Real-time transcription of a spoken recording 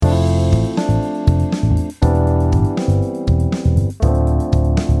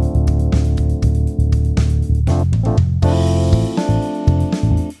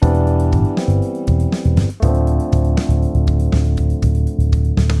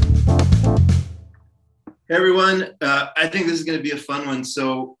Hey everyone, I think this is going to be a fun one.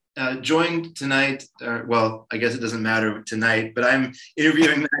 Joined tonight, well, I guess it doesn't matter tonight, but I'm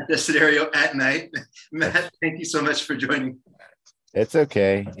interviewing Matt Desiderio at night. Matt, thank you so much for joining. It's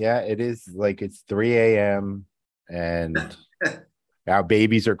okay. Yeah, it is like it's 3 a.m. and our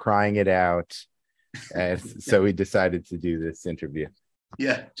babies are crying it out. And so we decided to do this interview.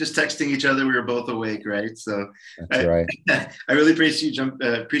 Yeah, just texting each other. We were both awake, right? So That's I, right. I really appreciate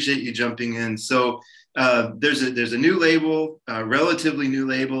you jumping in. There's a new label, a relatively new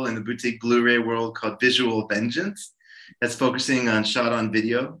label in the boutique Blu-ray world called Visual Vengeance that's focusing on shot on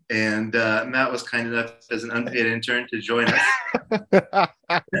video. And Matt was kind enough as an unpaid intern to join us.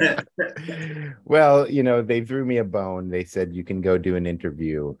 Well, they threw me a bone. They said you can go do an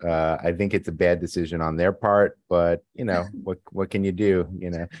interview. I think it's a bad decision on their part, but what can you do?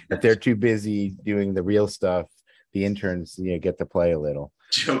 If they're too busy doing the real stuff, the interns get to play a little.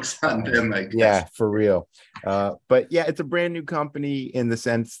 Jokes on them, I guess. Yeah, for real. But yeah, it's a brand new company in the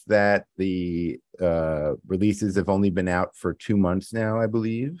sense that the releases have only been out for 2 months now, I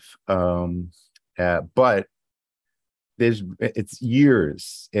believe. But it's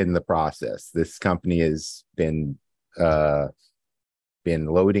years in the process. This company has been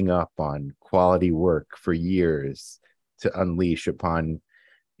loading up on quality work for years to unleash upon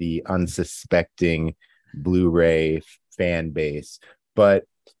the unsuspecting Blu-ray fan base. But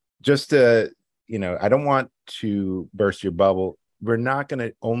just to, I don't want to burst your bubble. We're not going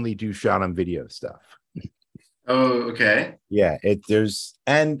to only do shot on video stuff. Oh, okay. Yeah,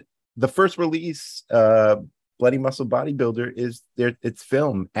 and the first release, Bloody Muscle Bodybuilder, is there. It's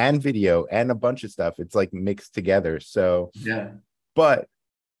film and video and a bunch of stuff. It's like mixed together. So yeah, but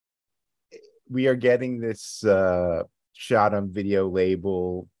we are getting this shot on video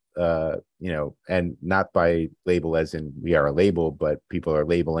label, and not by label as in we are a label, but people are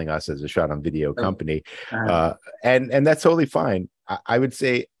labeling us as a shot on video company. And that's totally fine. I would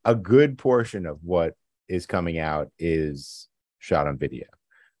say a good portion of what is coming out is shot on video,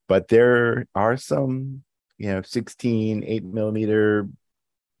 but there are some 16 8mm,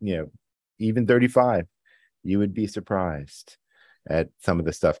 even 35. You would be surprised at some of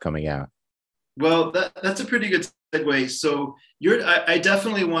the stuff coming out. Well, that's a pretty good segue. So I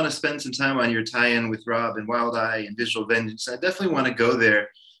definitely want to spend some time on your tie-in with Rob and Wild Eye and Visual Vengeance. I definitely want to go there,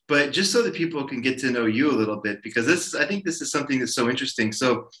 but just so that people can get to know you a little bit, because I think this is something that's so interesting.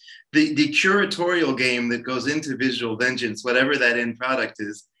 So the curatorial game that goes into Visual Vengeance, whatever that end product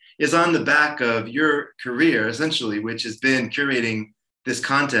is on the back of your career, essentially, which has been curating this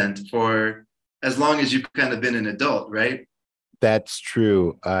content for as long as you've kind of been an adult, right? That's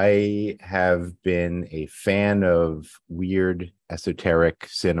true. I have been a fan of weird, esoteric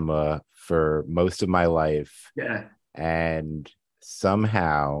cinema for most of my life. Yeah. And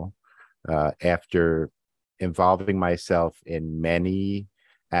somehow, after involving myself in many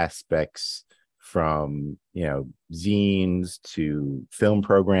aspects, from zines to film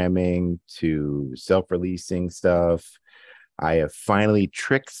programming to self-releasing stuff, I have finally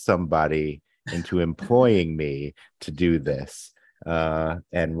tricked somebody into employing me to do this.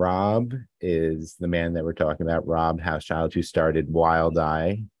 And Rob is the man that we're talking about. Rob Hauschild, who started Wild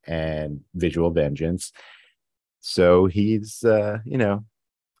Eye and Visual Vengeance. So he's a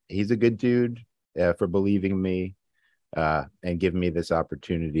good dude for believing in me and giving me this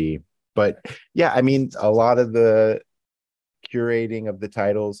opportunity. But yeah, I mean, a lot of the curating of the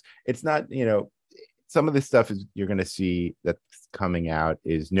titles, it's not, some of the stuff is you're going to see that's coming out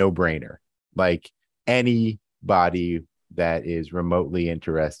is no brainer. Like anybody that is remotely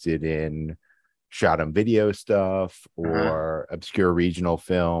interested in shot on video stuff or obscure regional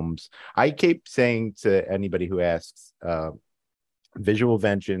films. I keep saying to anybody who asks, Visual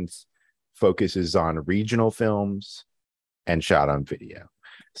Vengeance focuses on regional films and shot on video.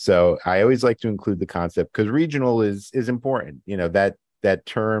 So I always like to include the concept because regional is important. That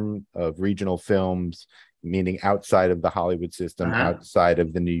term of regional films, meaning outside of the Hollywood system, outside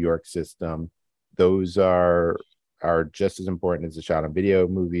of the New York system, those are just as important as the shot on video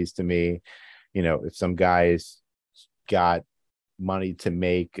movies to me. If some guy's got money to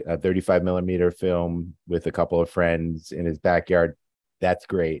make a 35mm film with a couple of friends in his backyard, that's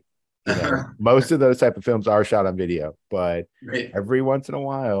great. Most of those type of films are shot on video, but every once in a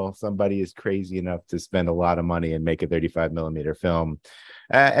while, somebody is crazy enough to spend a lot of money and make a 35mm film.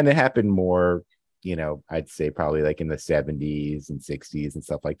 And it happened more, I'd say probably like in the 70s and 60s and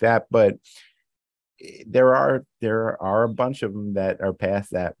stuff like that. But there are a bunch of them that are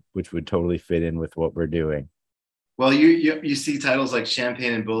past that, which would totally fit in with what we're doing. Well, you see titles like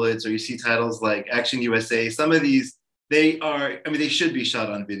Champagne and Bullets, or you see titles like Action USA. Some of these they are. I mean, they should be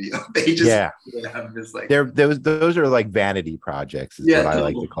shot on video. They just Yeah, have this like, they're those are like vanity projects, is what yeah, I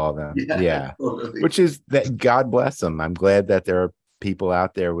like to totally. call them. Yeah, Yeah, totally. which is that, God bless them. I'm glad that there are people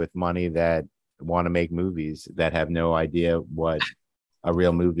out there with money that want to make movies that have no idea what a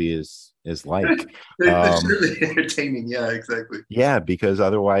real movie is like. They're Um, certainly entertaining. Yeah, exactly. yeah, because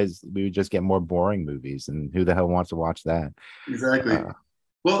otherwise we would just get more boring movies, and who the hell wants to watch that? Exactly. Uh,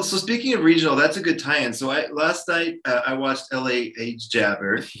 Well, so speaking of regional, that's a good tie-in. So I last night I watched L.A. Age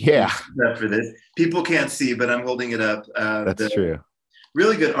Jabber. yeah, For this, people can't see, but I'm holding it up. that's true.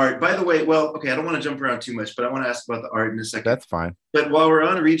 Really good art. By the way, well, okay, I don't want to jump around too much, but I want to ask about the art in a second. That's fine. But while we're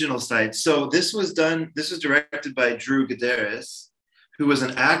on a regional side, so this was directed by Drew Gadaris, who was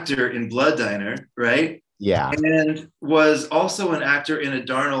an actor in Blood Diner, right? Yeah, And was also an actor in a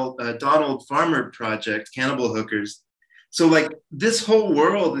Donald Farmer project, Cannibal Hookers. So like this whole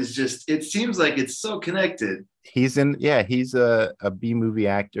world is just, it seems like it's so connected. he's a B movie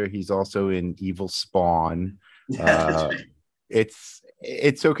actor. He's also in Evil Spawn. Yeah, that's Uh, right.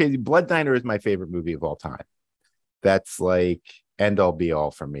 it's okay. Blood Diner is my favorite movie of all time. That's like end all be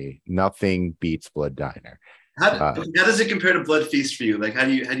all for me. Nothing beats Blood Diner. How does it compare to Blood Feast for you? Like how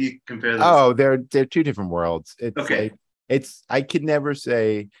do you compare those? Oh, they're two different worlds. It's Okay. like I could never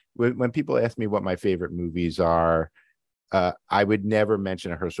say when people ask me what my favorite movies are, I would never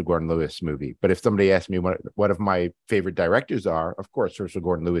mention a Herschel Gordon Lewis movie. But if somebody asked me what of my favorite directors are, of course Herschel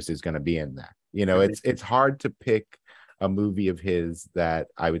Gordon Lewis is going to be in that. You know, it's hard to pick a movie of his that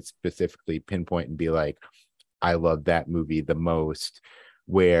I would specifically pinpoint and be like, I love that movie the most.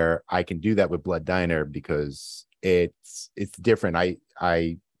 Where I can do that with Blood Diner because it's different.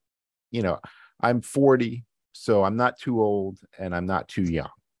 I you know, I'm 40, so I'm not too old and I'm not too young.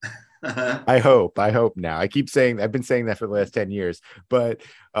 Uh-huh. I hope now. I've been saying that for the last 10 years. But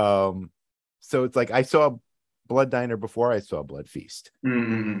so it's like I saw Blood Diner before I saw Blood Feast.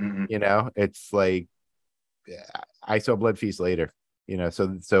 Mm-hmm. You know, it's like I saw Blood Feast later. You know,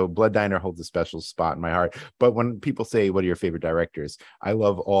 so Blood Diner holds a special spot in my heart. But when people say, "What are your favorite directors?" I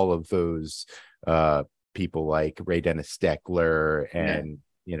love all of those people like Ray Dennis Steckler Yeah. and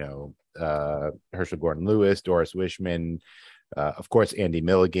Herschel Gordon Lewis, Doris Wishman, of course Andy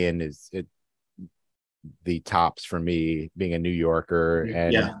Milligan is the tops for me, being a New Yorker.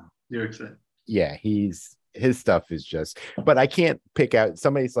 And Yeah. You're excited. yeah, his stuff is just, but I can't pick out.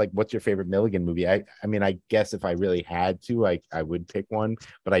 Somebody's like, what's your favorite Milligan movie? I mean, I guess if I really had to, I would pick one,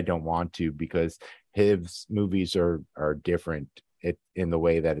 but I don't want to because his movies are different in the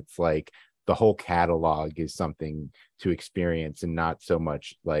way that it's like the whole catalog is something to experience and not so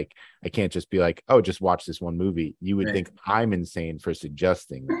much like I can't just be like, oh, just watch this one movie. You would Right. think I'm insane for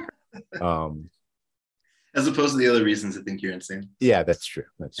suggesting that. As opposed to the other reasons I think you're insane. Yeah, that's true.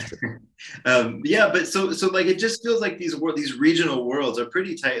 That's true. Yeah, but so like it just feels like these regional worlds are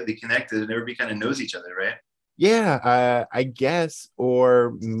pretty tightly connected and everybody kind of knows each other, right? Yeah, I guess,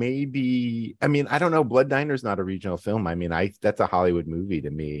 or maybe, I mean, I don't know. Blood Diner's not a regional film. I mean, that's a Hollywood movie to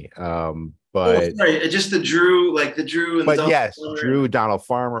me. Oh, But sorry, just the Drew and the but Donald yes, Summer. Drew, Donald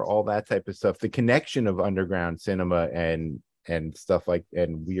Farmer, all that type of stuff. The connection of underground cinema and stuff like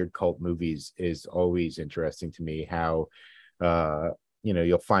and weird cult movies is always interesting to me. How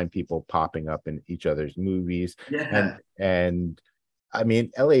you'll find people popping up in each other's movies, Yeah. and I mean,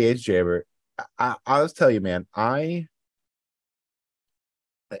 LA Jabber. I'll tell you, man,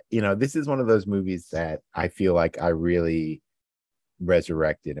 this is one of those movies that I feel like I really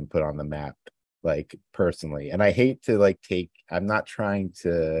resurrected and put on the map, like personally. And I hate to I'm not trying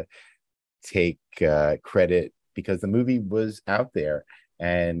to take credit because the movie was out there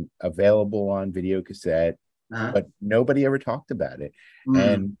and available on video cassette, Uh-huh. but nobody ever talked about it.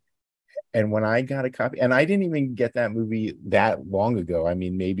 Mm. And when I got a copy, and I didn't even get that movie that long ago. I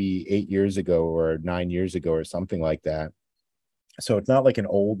mean, maybe 8 years ago or 9 years ago or something like that. So it's not like an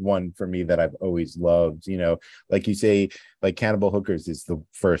old one for me that I've always loved. Like you say, like Cannibal Hookers is the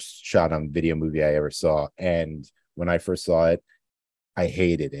first shot on video movie I ever saw. And when I first saw it, I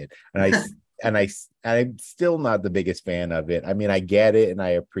hated it. I'm still not the biggest fan of it. I mean, I get it and I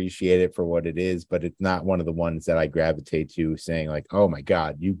appreciate it for what it is, but it's not one of the ones that I gravitate to saying like, oh my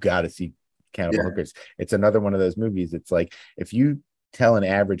God, you got to see Cannibal Yeah. Hookers. It's another one of those movies. It's like, if you tell an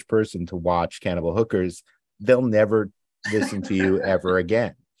average person to watch Cannibal Hookers, they'll never listen to you ever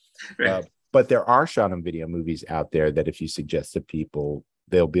again. Right. But there are shot on video movies out there that if you suggest to people,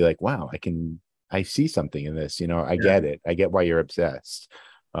 they'll be like, wow, I see something in this. I get it. I get why you're obsessed.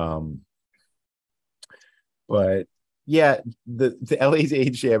 But yeah, the LA's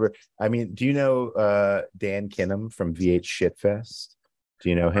Age Jabber. I mean, do you know Dan Kinham from VH Shitfest? Do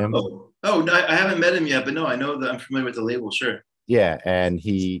you know him? Oh, no, I haven't met him yet, but no, I know that I'm familiar with the label. Sure. Yeah, and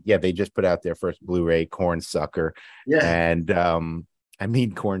they just put out their first Blu-ray, Corn Sucker, Yeah. and I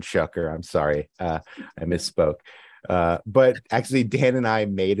mean Corn Shucker. I'm sorry, I misspoke. But actually, Dan and I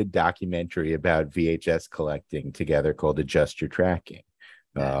made a documentary about VHS collecting together called Adjust Your Tracking.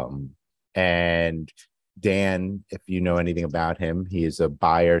 And Dan, if you know anything about him, he is a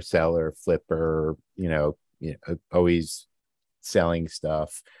buyer, seller, flipper, always selling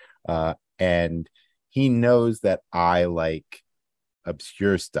stuff. And he knows that I like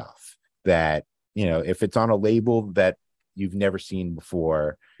obscure stuff that, if it's on a label that you've never seen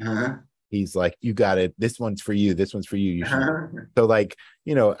before, he's like, you got it. This one's for you. This one's for you. You should. So like,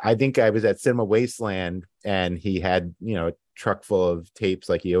 I think I was at Cinema Wasteland and he had, a truck full of tapes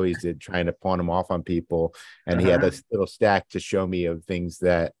like he always did, trying to pawn them off on people. And he had a little stack to show me of things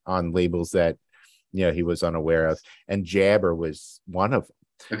that on labels that, he was unaware of. And Jabber was one of them.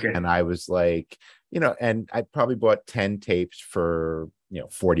 Okay. And I was like, and I probably bought 10 tapes for,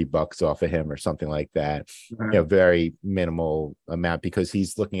 $40 off of him or something like that. Very minimal amount because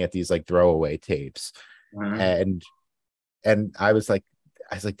he's looking at these like throwaway tapes. And I was like,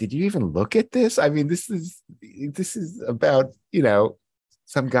 did you even look at this? I mean, this is about,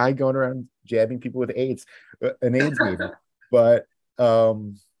 some guy going around jabbing people with AIDS, an AIDS needle. But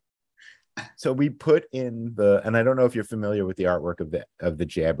so we put in and I don't know if you're familiar with the artwork of the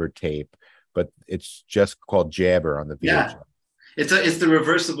Jabber tape, but it's just called Jabber on the VHS. Yeah, it's the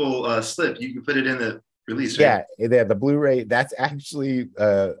reversible slip. You can put it in the release, right? Yeah, the Blu-ray. That's actually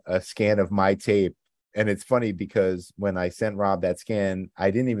a scan of my tape. And it's funny because when I sent Rob that scan,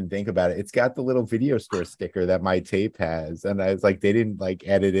 I didn't even think about it. It's got the little video store sticker that my tape has. And I was like, they didn't like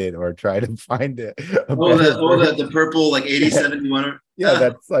edit it or try to find it. The purple like 8071. Yeah,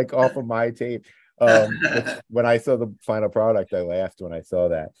 that's like off of my tape. When I saw the final product, I laughed when I saw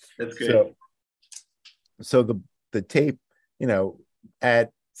that. That's great. So the tape,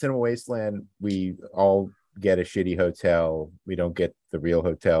 at Cinema Wasteland, we all get a shitty hotel. We don't get the real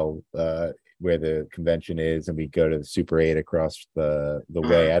hotel where the convention is, and we go to the Super 8 across the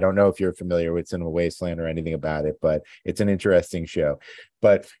way. I don't know if you're familiar with Cinema Wasteland or anything about it, but it's an interesting show.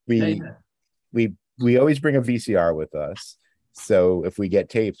 But we always bring a VCR with us. So if we get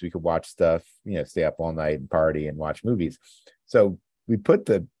tapes, we could watch stuff, stay up all night and party and watch movies. So we put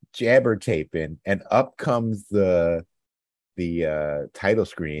the Jabber tape in, and up comes the title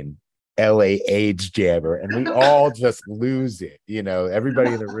screen, LA AIDS Jabber, and we all just lose it.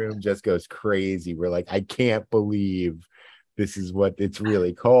 Everybody in the room just goes crazy. We're like, I can't believe this is what it's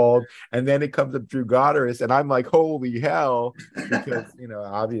really called. And then it comes up Drew Goddard, and I'm like, holy hell, because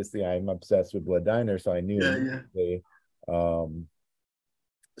obviously I'm obsessed with Blood Diner, so I knew. But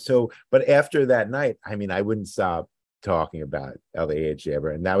after that night, I mean, I wouldn't stop talking about LA AIDS Jabber,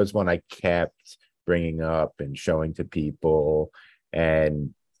 and that was one I kept bringing up and showing to people,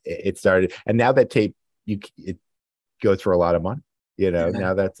 and it started. And now that tape, it goes for a lot of money.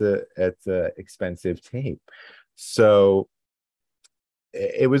 Now that's a expensive tape. So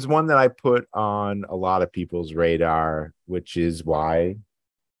it was one that I put on a lot of people's radar, which is why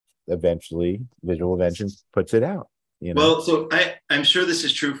eventually Visual Vengeance puts it out. Well, so I'm sure this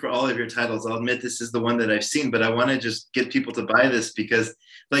is true for all of your titles. I'll admit this is the one that I've seen, but I want to just get people to buy this because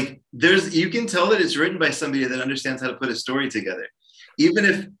like you can tell that it's written by somebody that understands how to put a story together. Even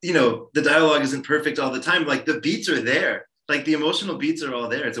if, the dialogue isn't perfect all the time, like the beats are there. Like the emotional beats are all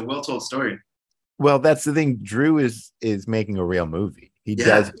there. It's a well-told story. Well, that's the thing. Drew is making a real movie. He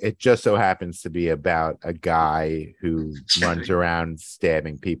does. It just so happens to be about a guy who runs around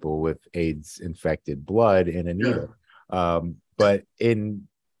stabbing people with AIDS-infected blood in a needle. But in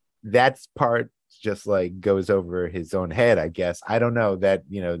that's part just like goes over his own head, I guess. I don't know that,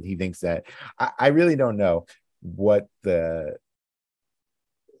 he thinks that. I really don't know what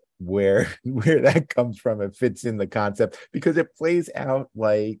where that comes from. It fits in the concept because it plays out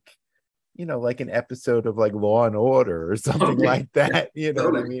like, like an episode of like Law and Order or something like that.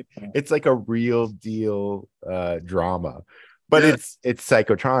 What I mean? It's like a real deal drama. But it's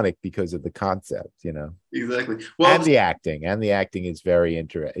psychotronic because of the concept, Exactly. Well, and the acting is very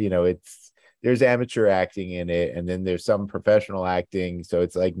interesting. There's amateur acting in it, and then there's some professional acting, so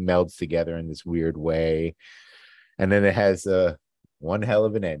it's like melds together in this weird way. And then it has one hell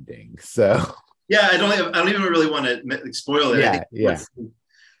of an ending. So yeah, I don't even really want to spoil it. Yeah.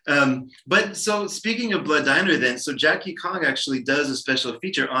 But so speaking of Blood Diner, then, so Jackie Kong actually does a special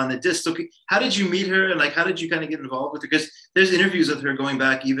feature on the disc. So how did you meet her, and like how did you kind of get involved with her? Because there's interviews with her going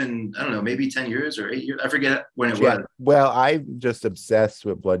back even, I don't know, maybe 10 years or 8 years. I forget when it was. Well, I'm just obsessed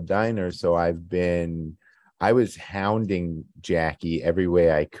with Blood Diner, so I was hounding Jackie every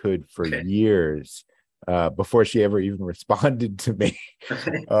way I could for Okay. years before she ever even responded to me.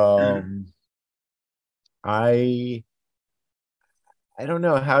 Okay. um, I I don't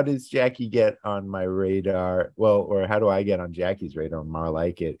know, how does Jackie get on my radar? Well, or how do I get on Jackie's radar? More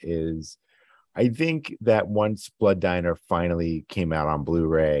like it is, I think that once Blood Diner finally came out on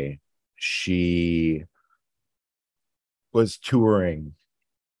Blu-ray, she was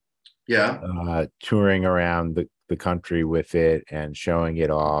Yeah. touring around the country with it and showing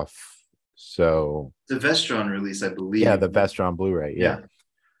it off. So The Vestron release, I yeah, believe. the Vestron Blu-ray, yeah. Yeah.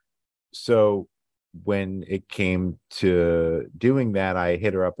 So when it came to doing that, I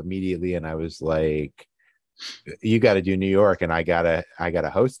hit her up immediately and I was like, you got to do New York and I gotta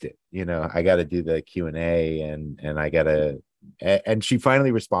host it. I got to do the Q&A and I got to, and she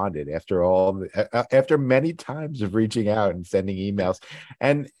finally responded after after many times of reaching out and sending emails.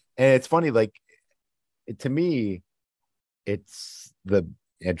 And it's funny, like, to me, it's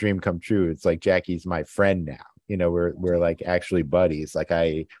a dream come true. It's like Jackie's my friend now. We're like actually buddies. Like,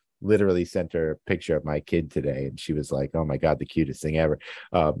 I literally sent her a picture of my kid today, and she was like, "Oh my god, the cutest thing ever."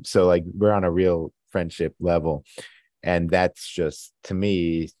 So like we're on a real friendship level, and that's just, to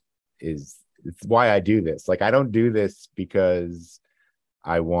me, it's why I do this. Like, I don't do this because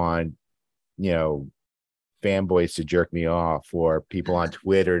I want you know fanboys to jerk me off or people on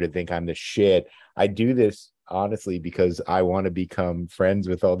Twitter to think I'm the shit. I do this honestly because I want to become friends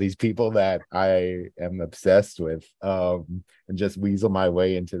with all these people that I am obsessed with, and just weasel my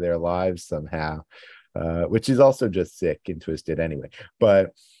way into their lives somehow, which is also just sick and twisted anyway.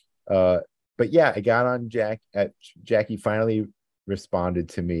 But uh, but yeah, I got on Jackie finally responded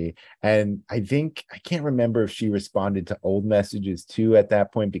to me, and I can't remember if she responded to old messages too at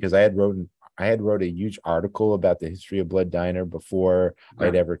that point, because I had wrote a huge article about the history of Blood Diner before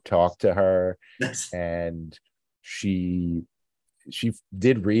I'd Wow. ever talked to her, That's and she she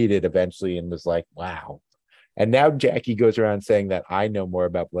did read it eventually and was like, "Wow." And now Jackie goes around saying that I know more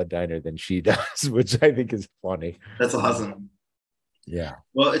about Blood Diner than she does, which I think is funny. that's awesome. Yeah.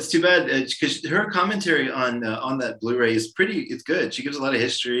 Well, it's too bad because her commentary on that Blu-ray is it's good. She gives a lot of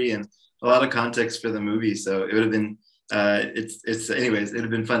history and a lot of context for the movie. So it would have been it's anyways, it would have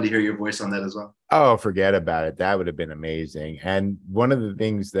been fun to hear your voice on that as well. Oh, forget about it. That would have been amazing. And one of the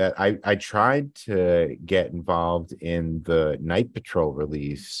things that I tried to get involved in the Night Patrol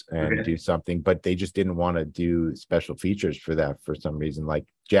release and Okay. do something, but they just didn't want to do special features for that for some reason. Like,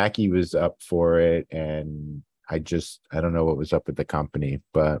 Jackie was up for it, and I don't know what was up with the company,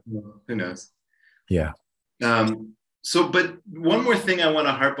 but Well, who knows? yeah. But one more thing I want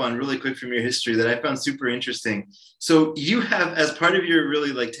to harp on really quick from your history that I found super interesting. So you have, as part of your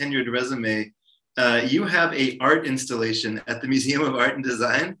really like tenured resume, you have a art installation at the Museum of Art and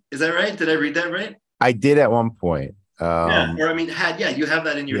Design. Is that right? Did I read that right? I did at one point. Yeah. Or I mean, yeah, you have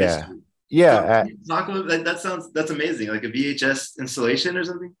that in your Yeah. history. So Yeah. can you talk a little, that's amazing. Like a VHS installation or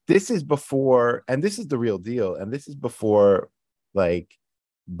something? This is before, and this is the real deal, and this is before, like,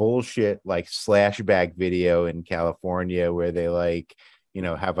 bullshit like Slashback Video in California, where they like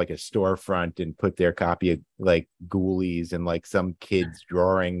have like a storefront and put their copy of like Ghoulies and like some kid's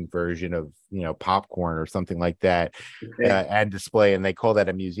drawing version of Popcorn or something like that, Okay. and display, and they call that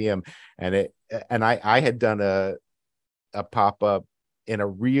a museum. And I had done a pop-up in a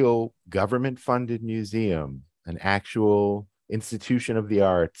real government funded museum, an actual institution of the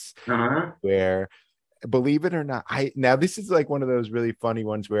arts, Uh-huh. where, believe it or not, now this is like one of those really funny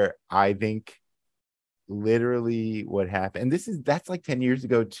ones where I think literally what happened, and that's like 10 years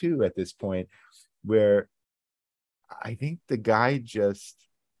ago too at this point, where I think the guy just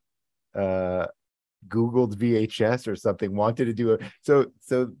uh Googled VHS or something, wanted to do it. So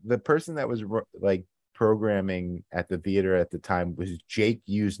the person that was like programming at the theater at the time was Jake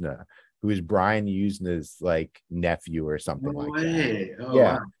Usna, who is Brian Usna's like nephew or No something like that. way. Oh,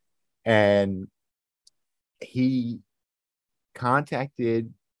 Yeah. wow. And he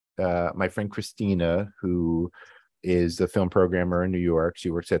contacted my friend Christina, who is a film programmer in New York.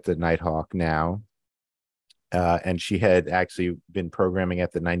 She works at the Nighthawk now. And she had actually been programming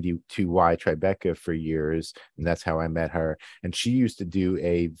at the 92Y Tribeca for years. And that's how I met her. And she used to do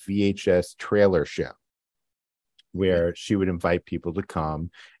a VHS trailer show where she would invite people to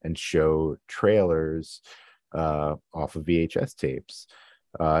come and show trailers off of VHS tapes.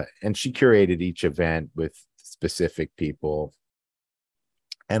 And she curated each event with specific people.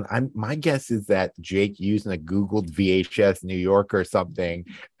 And my guess is that Jake using a Googled VHS New York or something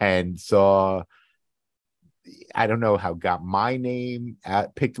and saw I don't know how got my name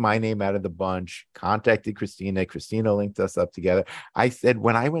picked my name out of the bunch, contacted Christina. Christina linked us up together. I said,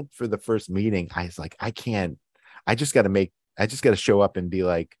 when I went for the first meeting, I was like, I can't, I just got to show up and be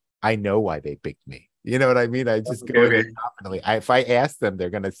like, I know why they picked me. You know what I mean? I just go in there Okay, confidently. If I ask them,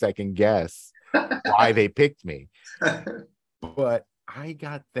 they're going to second guess why they picked me. okay. But I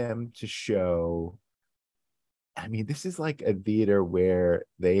got them to show. I mean, this is like a theater where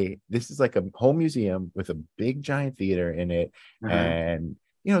this is like a whole museum with a big giant theater in it. Uh-huh. And,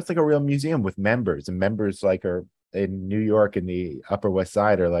 it's like a real museum with members, and members like are in New York and the Upper West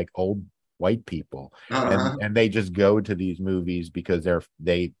Side are like old white people. And, Uh-huh. and they just go to these movies because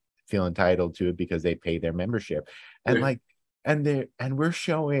they feel entitled to it because they pay their membership. And Sure. like, and we're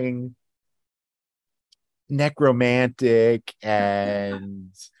showing Necromantic and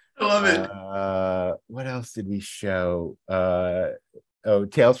I love it. what else did we show?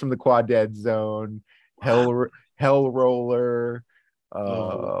 Tales from the Quaddead Zone, Wow. Hell Roller,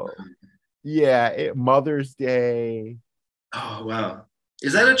 Oh, uh yeah, Mother's Day. oh wow.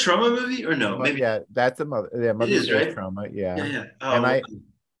 Is that a trauma movie or no? Maybe Yeah, that's it Mother's is, Day is right? Trauma, Yeah, yeah. yeah. and Oh, i wow.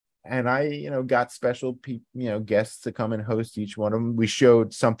 and I, got special people, guests to come and host each one of them. We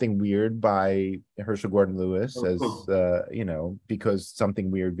showed Something Weird by Herschel Gordon Lewis, Oh, as cool. because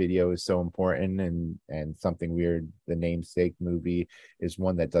Something Weird video is so important, and Something Weird, the namesake movie, is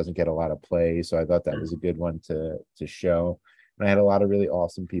one that doesn't get a lot of play. So I thought that was a good one to show. And I had a lot of really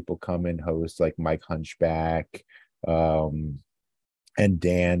awesome people come and host, like Mike Hunchback, um, and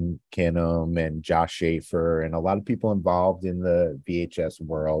Dan Kinham and Josh Schaefer and a lot of people involved in the VHS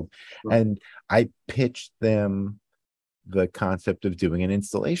world. Cool. And I pitched them the concept of doing an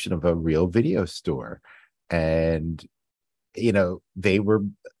installation of a real video store. And, they were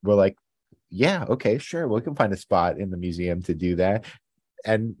like, yeah, okay, sure. We can find a spot in the museum to do that.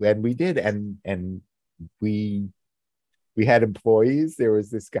 And we did. And we we had employees. There was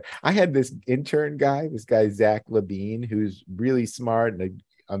this guy. I had this intern guy, this guy Zach Labine, who's really smart and an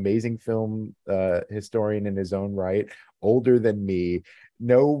amazing film historian in his own right, older than me.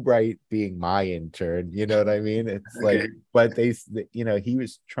 No right being my intern, you know what I mean? It's like, Okay. but he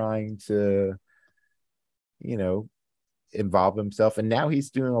was trying to, you know, involve himself, and now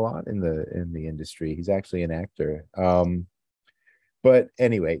he's doing a lot in the industry. He's actually an actor. But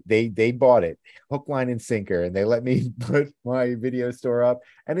anyway, they bought it hook, line, and sinker, and they let me put my video store up.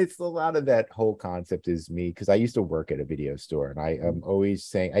 And it's a lot of that whole concept is me, because I used to work at a video store, and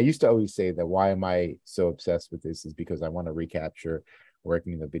I used to always say that why am I so obsessed with this is because I want to recapture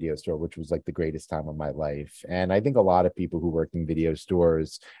working in the video store, which was like the greatest time of my life. And I think a lot of people who worked in video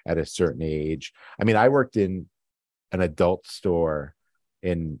stores at a certain age. I mean, I worked in an adult store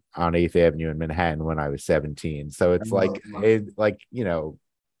in on 8th Avenue in Manhattan when I was 17. So it's Oh, like wow. it like,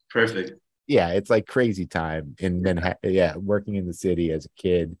 Perfect. yeah, it's like crazy time in Yeah. Manhattan. Yeah, working in the city as a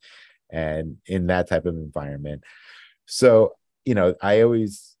kid and in that type of environment. So, I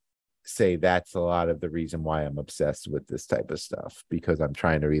always say that's a lot of the reason why I'm obsessed with this type of stuff, because I'm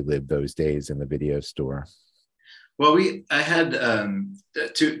trying to relive those days in the video store. Well, I had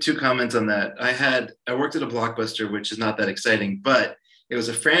two comments on that. I worked at a Blockbuster, which is not that exciting, but it was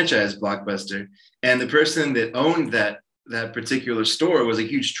a franchise Blockbuster, and the person that owned that particular store was a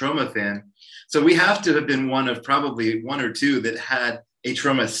huge Trauma fan. So we have to have been one of probably one or two that had a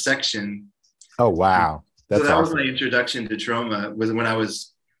Trauma section. Oh, wow. So That's that was my awesome. introduction to Trauma, was when I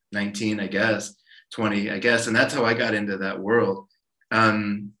was 19, I guess, 20, I guess, and that's how I got into that world. Oh,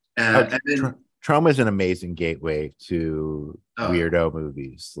 And then Trauma is an amazing gateway to oh weirdo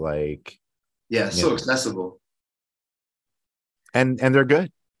movies, like, yeah, you so know, accessible. and they're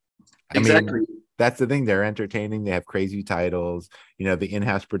good. I mean, Exactly. that's the thing. They're entertaining. They have crazy titles. The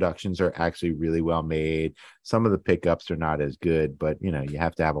in-house productions are actually really well made. Some of the pickups are not as good, but you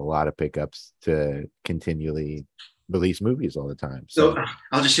have to have a lot of pickups to continually release movies all the time. So So,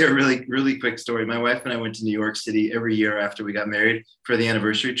 I'll just share a really, really quick story. My wife and I went to New York City every year after we got married for the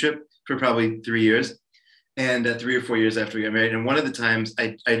anniversary trip for probably 3 years, and 3 or 4 years after we got married. And one of the times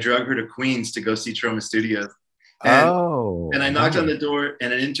I drug her to Queens to go see Troma Studios. And oh, I knocked on nice. the door,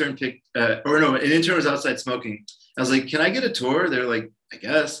 and an intern was outside smoking. I was like, "Can I get a tour?" They're like, "I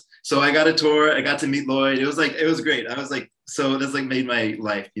guess." So I got a tour. I got to meet Lloyd. It was great. I was like, so that's like made my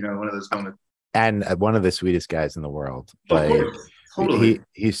life, one of those moments. And one of the sweetest guys in the world. Of Like, course, totally.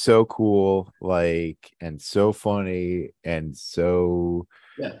 he's so cool, like, and so funny, and so,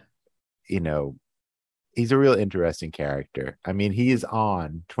 Yeah. you know, he's a real interesting character. I mean, he is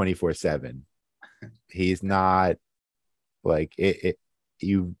on 24/7. He's not like it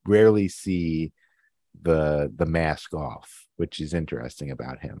you rarely see the mask off, which is interesting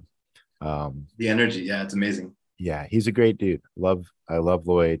about him. The energy, yeah, it's amazing. Yeah, he's a great dude. I love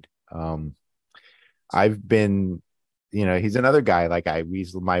Lloyd. I've been, he's another guy, like I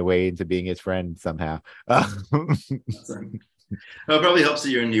weaseled my way into being his friend somehow. Awesome. Well, it probably helps that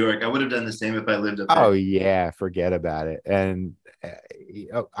you're in New York. I would have done the same if I lived up there. Oh yeah, forget about it. And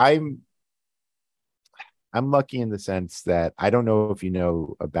I'm lucky in the sense that I don't know if you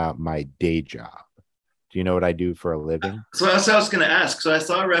know about my day job. Do you know what I do for a living? So that's what I was going to ask. So I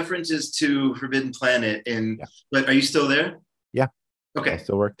saw references to Forbidden Planet, Yeah. but are you still there? Yeah. I Okay.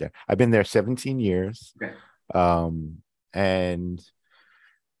 still work there. I've been there 17 years. Okay. And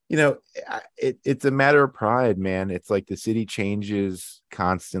it's a matter of pride, man. It's like the city changes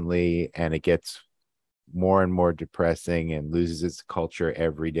constantly and it gets more and more depressing and loses its culture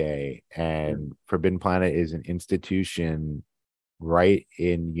every day. And Forbidden Planet is an institution right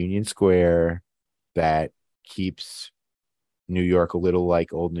in Union Square that keeps New York a little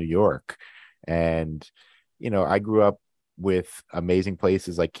like old New York. And, I grew up with amazing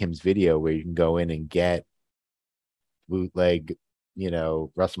places like Kim's Video where you can go in and get bootleg,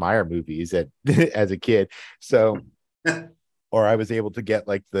 Russ Meyer movies as a kid. So, or I was able to get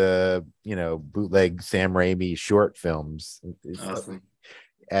like the, bootleg Sam Raimi short films. Awesome.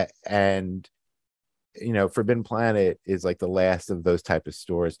 And, Forbidden Planet is like the last of those type of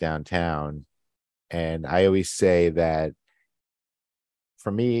stores downtown. And I always say that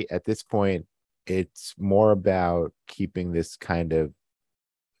for me at this point, it's more about keeping this kind of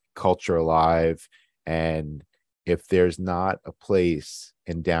culture alive. And if there's not a place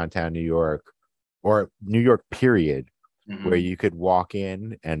in downtown New York or New York, period, where you could walk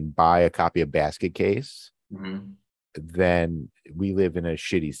in and buy a copy of Basket Case, then we live in a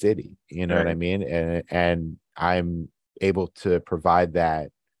shitty city. You know what I mean? And I'm able to provide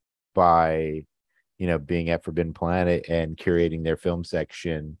that by, being at Forbidden Planet and curating their film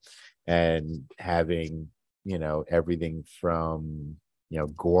section and having, everything from,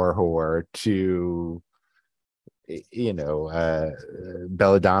 gore horror to,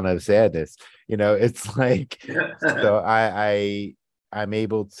 belladonna of sadness. It's like, so I'm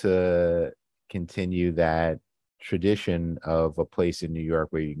able to continue that tradition of a place in New York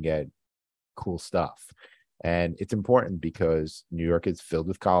where you can get cool stuff. And it's important because New York is filled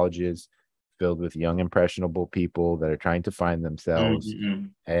with colleges, filled with young impressionable people that are trying to find themselves.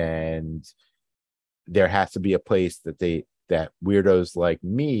 And there has to be a place that weirdos like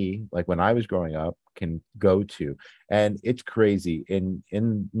me, like when I was growing up, can go to. And it's crazy. In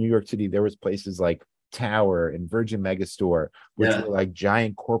New York City, there was places like Tower and Virgin Megastore, which were like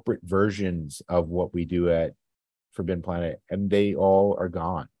giant corporate versions of what we do at Forbidden Planet, and they all are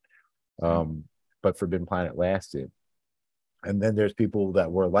gone. But Forbidden Planet lasted. And then there's people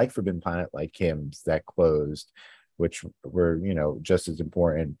that were like Forbidden Planet, like Kim's, that closed, which were, just as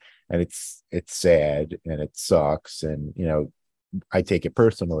important. And it's sad and it sucks. And, I take it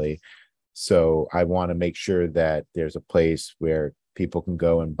personally. So I want to make sure that there's a place where people can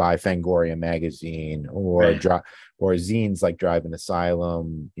go and buy Fangoria magazine or or zines like Drive and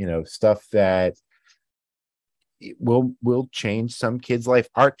Asylum, stuff that will change some kids' life.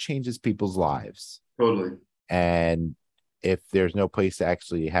 Art changes people's lives. Totally. And if there's no place to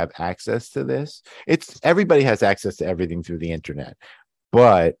actually have access to this, everybody has access to everything through the internet.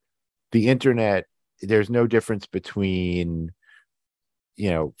 But the internet, there's no difference between,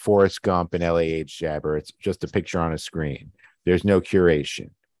 Forrest Gump and LAH Jabber. It's just a picture on a screen. There's no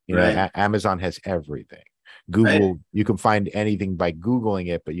curation. Amazon has everything. Google, you can find anything by Googling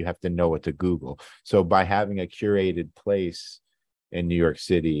it, but you have to know what to Google. So by having a curated place in New York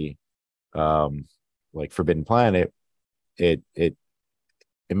City, like Forbidden Planet, it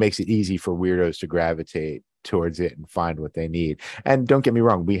makes it easy for weirdos to gravitate towards it and find what they need. And don't get me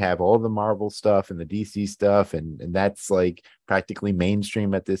wrong, we have all the Marvel stuff and the DC stuff, and that's like practically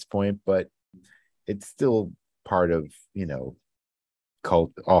mainstream at this point, but it's still part of,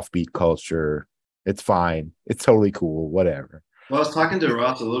 offbeat culture. It's fine. It's totally cool. Whatever. Well, I was talking to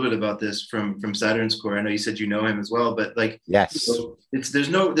Ross a little bit about this from Saturn Square. I know you said you know him as well, but like, yes, there's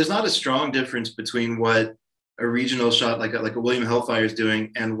not a strong difference between what a regional shot like a William Hellfire is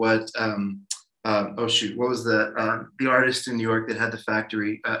doing and what what was the artist in New York that had the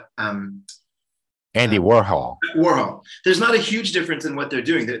factory? Andy Warhol. Warhol. There's not a huge difference in what they're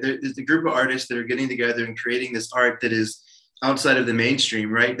doing. There's a group of artists that are getting together and creating this art that is outside of the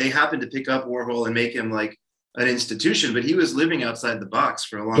mainstream, right? They happen to pick up Warhol and make him like an institution, but he was living outside the box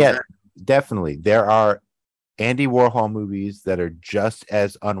for a long time. Definitely. There are Andy Warhol movies that are just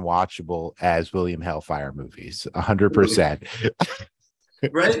as unwatchable as William Hellfire movies. 100%.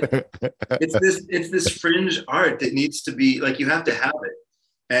 Right? It's this fringe art that needs to be like, you have to have it.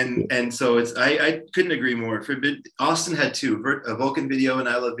 And so I couldn't agree more. Austin had two, a Vulcan Video and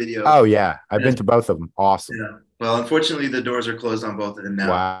I Love Video. Oh yeah, I've been And, to both of them. Awesome. yeah. Well, unfortunately, the doors are closed on both of them now.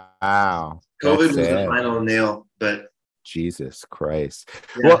 Wow, that's COVID was the sad. final nail, but Jesus Christ.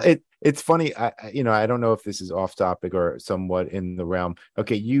 Well, yeah. it's funny. I don't know if this is off topic or somewhat in the realm.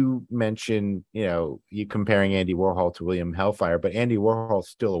 Okay, you mentioned, you comparing Andy Warhol to William Hellfire, but Andy Warhol's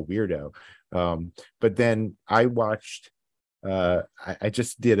still a weirdo. But then I watched. I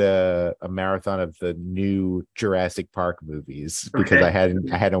just did a marathon of the new Jurassic Park movies because Okay.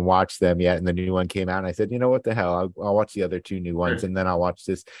 I hadn't watched them yet, and the new one came out. And I said, you know what the hell, I'll watch the other two new ones, Sure. and then I'll watch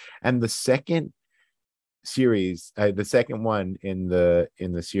this. And the second series, the second one in the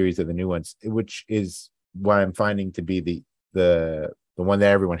series of the new ones, which is what I'm finding to be the one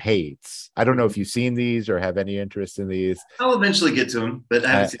that everyone hates. I don't know if you've seen these or have any interest in these. I'll eventually get to them, but I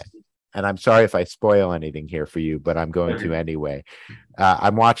haven't seen them. And I'm sorry if I spoil anything here for you, but I'm going to anyway.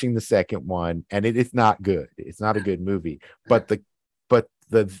 I'm watching the second one, and it is not good. It's not a good movie, but the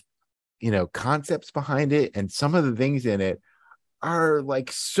concepts behind it and some of the things in it are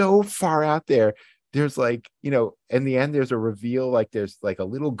like so far out there. There's like, in the end, there's a reveal, like there's like a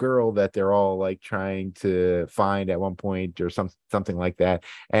little girl that they're all like trying to find at one point or something like that.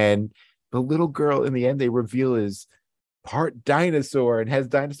 And the little girl in the end, they reveal is part dinosaur and has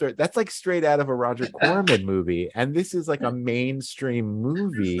dinosaur. That's like straight out of a Roger Corman movie. And this is like a mainstream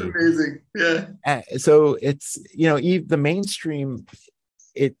movie. It's amazing. Yeah. So it's, the mainstream,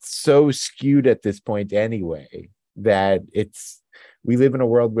 it's so skewed at this point anyway, that we live in a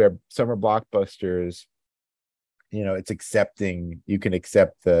world where summer blockbusters, you can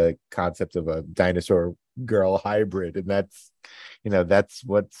accept the concept of a dinosaur girl hybrid, and that's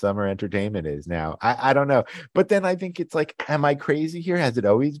what summer entertainment is now. I don't know, but then I think it's like, am I crazy here? Has it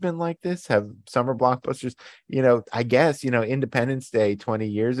always been like this? Have summer blockbusters, I guess, Independence Day 20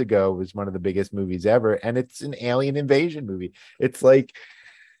 years ago was one of the biggest movies ever, and it's an alien invasion movie. It's like,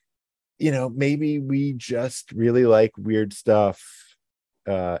 maybe we just really like weird stuff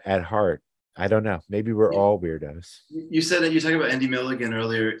at heart. I don't know. Maybe we're all weirdos. You said that you talked about Andy Milligan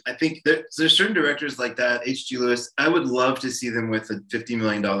earlier. I think there's certain directors like that, H.G. Lewis. I would love to see them with a $50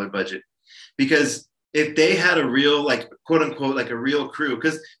 million budget, because if they had a real, like, quote unquote, like a real crew,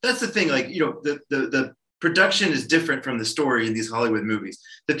 because that's the thing, like, the production is different from the story in these Hollywood movies.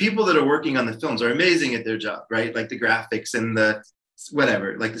 The people that are working on the films are amazing at their job, right? Like the graphics and the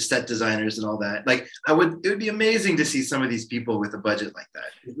whatever, like the set designers and all that. Like it would be amazing to see some of these people with a budget like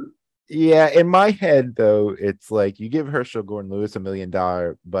that. Yeah, in my head though, it's like you give Herschel Gordon Lewis $1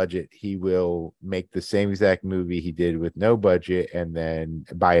 million budget, he will make the same exact movie he did with no budget and then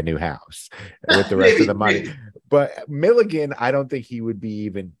buy a new house with the rest of the money. Maybe. But Milligan, I don't think he would be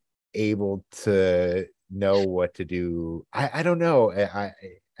even able to know what to do. I don't know.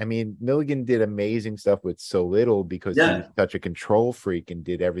 I mean, Milligan did amazing stuff with so little because he was such a control freak and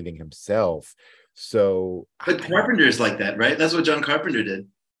did everything himself. So, but Carpenter's like that, right? That's what John Carpenter did.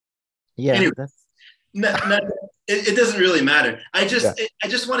 Yeah, anyway, it doesn't really matter. I just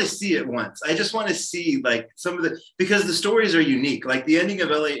want to see it once. I just want to see like some of because the stories are unique. Like the ending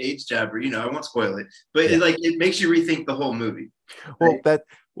of L.A. AIDS Jabber, I won't spoil it, but it makes you rethink the whole movie. Right?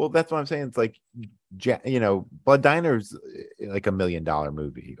 Well, that's what I'm saying. It's like, Blood Diner's like $1 million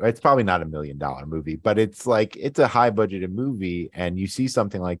movie. It's probably not $1 million movie, but it's like, it's a high budgeted movie, and you see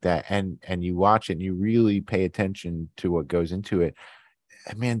something like that and you watch it and you really pay attention to what goes into it.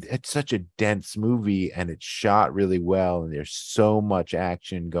 Man, it's such a dense movie, and it's shot really well, and there's so much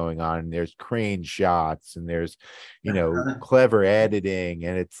action going on, and there's crane shots, and there's clever editing,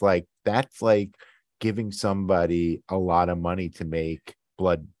 and it's like, that's like giving somebody a lot of money to make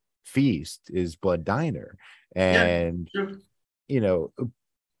Blood Feast is Blood Diner. And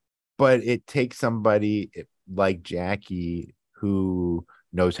but it takes somebody like Jackie who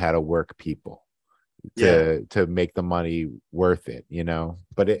knows how to work people to make the money worth it,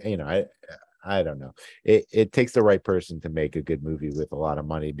 but I don't know. It takes the right person to make a good movie with a lot of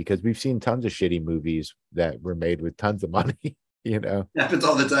money, because we've seen tons of shitty movies that were made with tons of money. Happens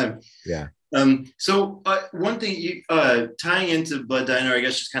all the time. Yeah. So one thing tying into Blood Diner, I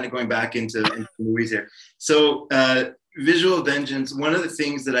guess, just kind of going back into movies here. So Visual Vengeance, one of the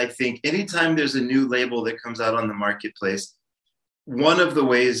things that I think anytime there's a new label that comes out on the marketplace, one of the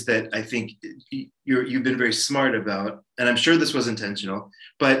ways that I think you've been very smart about, and I'm sure this was intentional,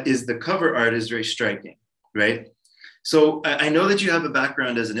 but is the cover art is very striking, right? So I know that you have a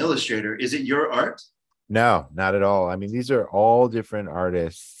background as an illustrator. Is it your art? No, not at all. I mean, these are all different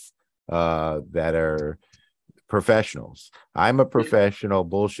artists that are professionals. I'm a professional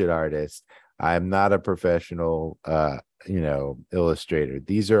bullshit artist. I'm not a professional illustrator.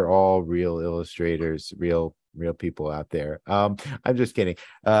 These are all real illustrators, real people out there. I'm just kidding.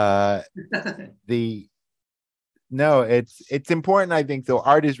 The No, it's important. I think, though,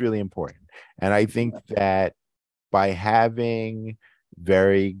 art is really important, and I think that by having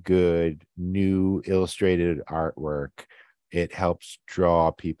very good new illustrated artwork, it helps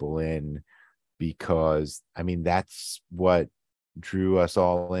draw people in, because I mean that's what drew us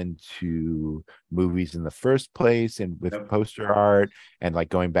all into movies in the first place, and with Yep. poster art, and like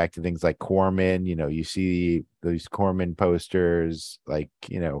going back to things like Corman. You see those Corman posters, like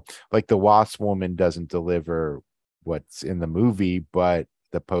the Wasp Woman doesn't deliver what's in the movie, but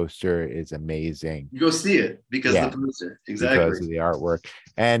the poster is amazing. You go see it because of Yeah, the poster. Exactly. because of the artwork.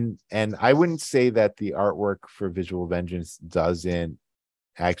 And I wouldn't say that the artwork for Visual Vengeance doesn't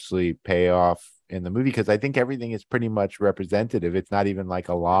actually pay off in the movie, because I think everything is pretty much representative. It's not even like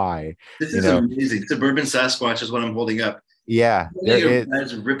a lie, This you is know. amazing. Suburban Sasquatch is what I'm holding up. Yeah, there is.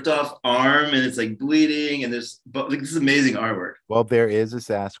 There's a ripped off arm and it's like bleeding, and this is amazing artwork. Well, there is a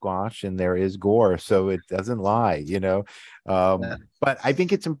Sasquatch and there is gore, so it doesn't lie. Yeah. But I think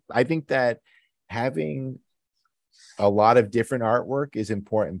that having a lot of different artwork is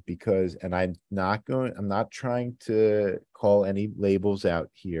important, because, and I'm not trying to call any labels out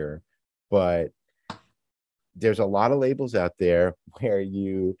here, but there's a lot of labels out there where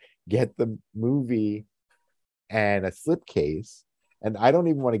you get the movie and a slipcase, and I don't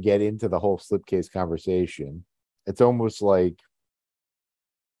even want to get into the whole slipcase conversation. It's almost like,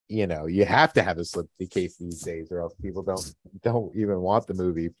 you have to have a slipcase these days, or else people don't even want the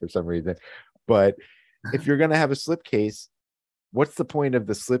movie for some reason. But if you're going to have a slipcase, what's the point of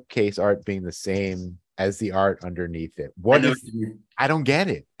the slipcase art being the same as the art underneath it? I don't get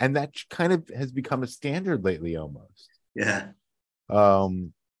it. And that kind of has become a standard lately almost. Yeah.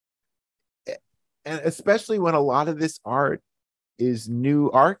 And especially when a lot of this art is new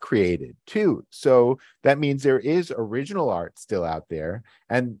art created too. So that means there is original art still out there.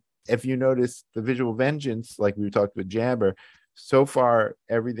 And if you notice the Visual Vengeance, like we talked with Jamber, so far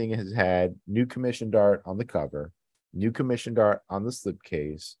everything has had new commissioned art on the cover, new commissioned art on the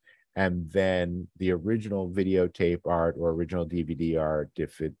slipcase, and then the original videotape art or original DVD art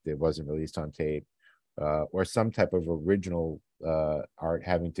if it wasn't released on tape, or some type of original art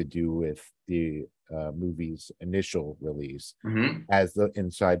having to do with the movie's initial release Mm-hmm. as the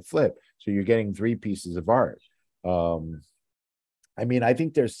inside flip. So you're getting 3 pieces of art. I mean, I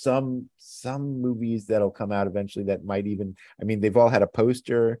think there's some movies that'll come out eventually that might even, I mean, they've all had a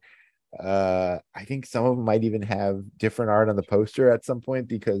poster. I think some of them might even have different art on the poster at some point,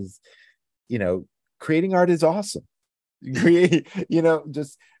 because, creating art is awesome.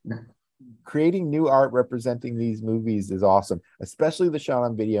 Just creating new art representing these movies is awesome, especially the shot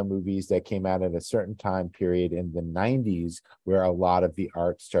on video movies that came out at a certain time period in the 90s, where a lot of the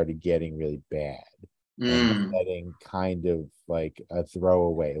art started getting really bad and getting kind of like a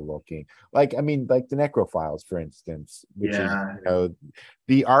throwaway looking. Like, I mean, like the Necrophiles, for instance, which is,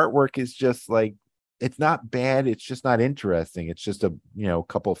 the artwork is just like, it's not bad, it's just not interesting. It's just a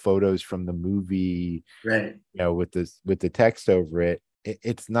couple photos from the movie, right? With the text over it.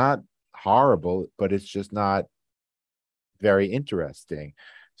 It's not horrible, but it's just not very interesting.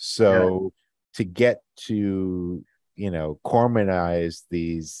 So to get to Cormanize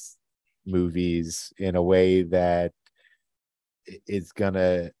these movies in a way that it's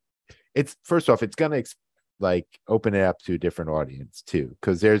first off, it's gonna like open it up to a different audience too,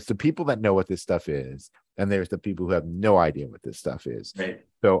 because there's the people that know what this stuff is, and there's the people who have no idea what this stuff is. Right.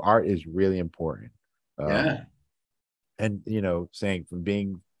 So art is really important. And saying from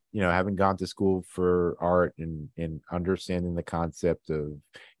being having gone to school for art and understanding the concept of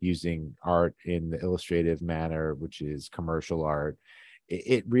using art in the illustrative manner, which is commercial art,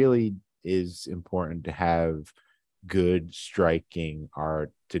 it really is important to have good striking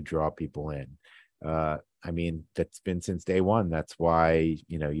art to draw people in. I mean, that's been since day one. That's why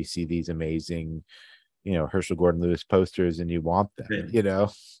you see these amazing Herschel Gordon Lewis posters and you want them.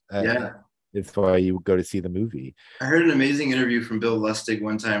 It's why you go to see the movie. I heard an amazing interview from Bill Lustig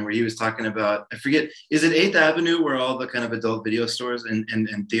one time where he was talking about, I forget, is it 8th Avenue where all the kind of adult video stores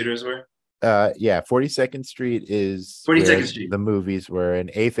and theaters were? 42nd Street is 42nd Street. The movies were, and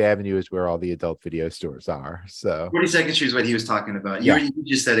 8th Avenue is where all the adult video stores are. So 42nd Street is what he was talking about. You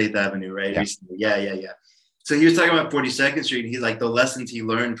just said 8th Avenue, right? Yeah. Yeah. So he was talking about 42nd Street, and he like the lessons he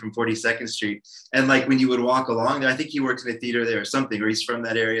learned from 42nd Street. And like when you would walk along there, I think he works in a theater there or something, or he's from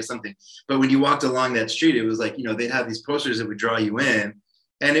that area or something. But when you walked along that street, it was like, they'd have these posters that would draw you in,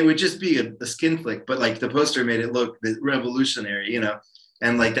 and it would just be a skin flick. But like the poster made it look revolutionary,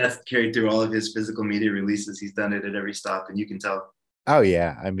 And like that's carried through all of his physical media releases. He's done it at every stop, and you can tell. Oh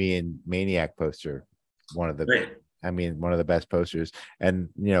yeah, I mean, Maniac poster, one of the, Great. I mean, one of the best posters. And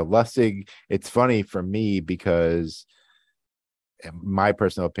Lustig. It's funny for me because my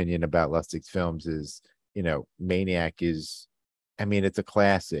personal opinion about Lustig's films is, Maniac is, I mean, it's a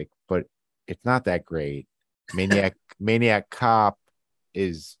classic, but it's not that great. Maniac Cop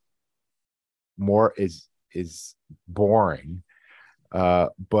is more is boring.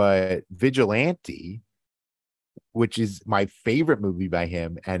 But Vigilante, which is my favorite movie by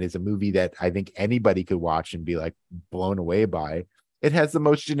him and is a movie that I think anybody could watch and be like blown away by. It has the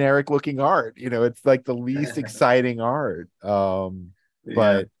most generic looking art. It's like the least exciting art. Yeah.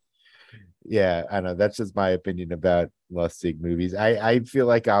 But yeah, I know that's just my opinion about Lustig movies. I feel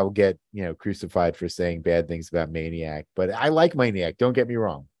like I'll get, crucified for saying bad things about Maniac, but I like Maniac. Don't get me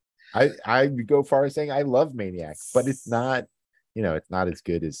wrong. I go far as saying I love Maniac, but it's not, it's not as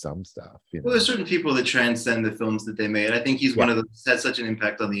good as some stuff. Well, there's certain people that transcend the films that they made. I think he's Yeah. one of those had such an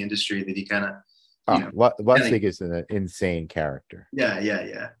impact on the industry that he kind of, Oh, Lustig is an insane character. yeah, yeah,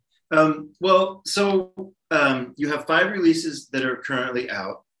 yeah. Well, so you have 5 releases that are currently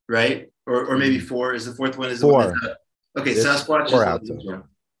out, right? Or maybe 4. Is the 4th one is the one 4. that's out? Okay, There's Sasquatch is 4 the out latest one.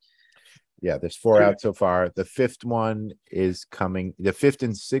 Yeah, there's 4 out so far. The 5th one is coming. The 5th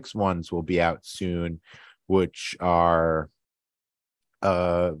and 6th ones will be out soon, which are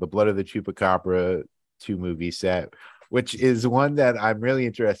The Blood of the Chupacabra 2 movie set, which is one that I'm really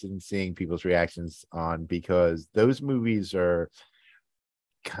interested in seeing people's reactions on, because those movies are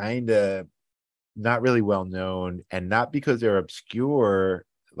kind of not really well known, and not because they're obscure,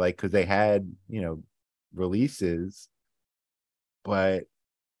 like because they had, releases, but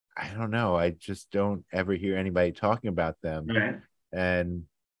I don't know. I just don't ever hear anybody talking about them. Right. And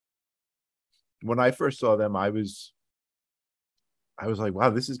when I first saw them, I was like, wow,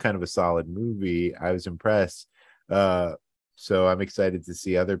 this is kind of a solid movie. I was impressed. So I'm excited to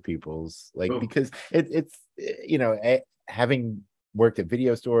see other people's, like, because it's having worked at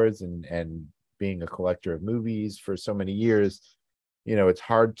video stores and being a collector of movies for so many years, it's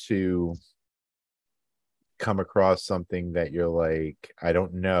hard to come across something that you're like, I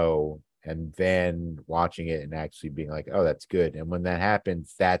don't know, and then watching it and actually being like, oh, that's good. And when that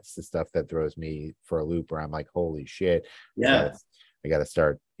happens, that's the stuff that throws me for a loop, where I'm like, holy shit, Yeah. I gotta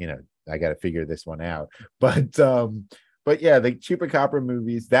start, I gotta figure this one out. But yeah, the Chupacabra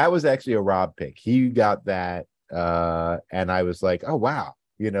movies, that was actually a Rob pick. He got that, and I was like, oh wow,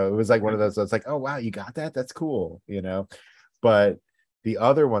 it was like one of those. I was like, oh wow, you got that? That's cool, But the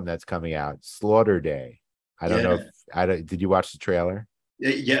other one that's coming out, Slaughter Day. I don't know if did you watch the trailer?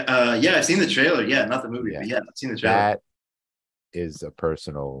 Yeah, I've seen the trailer. Yeah, not the movie, but I've seen the trailer. That is a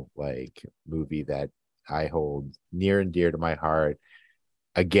personal movie that I hold near and dear to my heart.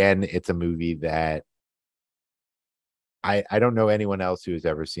 Again, it's a movie that I don't know anyone else who has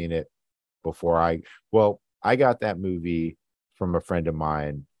ever seen it before. I got that movie from a friend of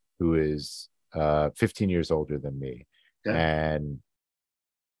mine who is 15 years older than me, and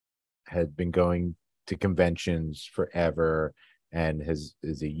had been going to conventions forever, and is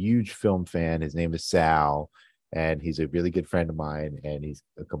a huge film fan. His name is Sal, and he's a really good friend of mine, and he's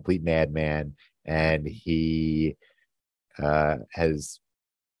a complete madman, and he has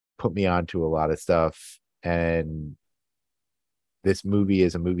put me onto a lot of stuff. And this movie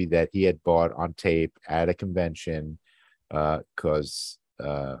is a movie that he had bought on tape at a convention, because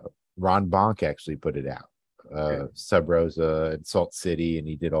Ron Bonk actually put it out, Sub Rosa and Salt City, and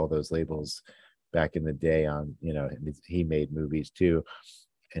he did all those labels back in the day on, he made movies too.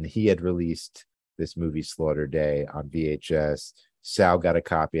 And he had released this movie Slaughter Day on VHS. Sal got a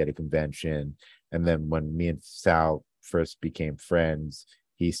copy at a convention. And then when me and Sal first became friends,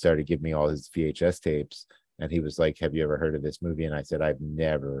 he started giving me all his VHS tapes. And he was like, have you ever heard of this movie? And I said, I've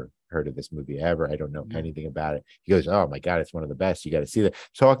never heard of this movie ever. I don't know anything about it. He goes, oh my God, it's one of the best. You got to see that.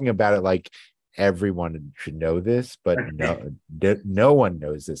 Talking about it like everyone should know this, but no one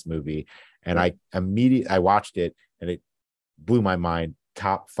knows this movie. And I watched it, and it blew my mind.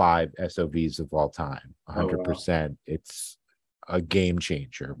 Top 5 SOVs of all time, 100%. Wow. It's a game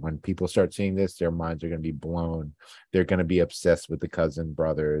changer. When people start seeing this, their minds are going to be blown. They're going to be obsessed with the Cousin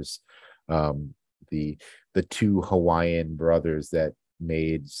brothers, the 2 Hawaiian brothers that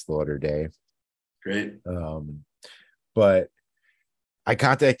made Slaughter Day. Great. But I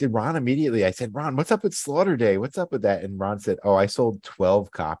contacted Ron immediately. I said, Ron, what's up with Slaughter Day? What's up with that? And Ron said, oh, I sold 12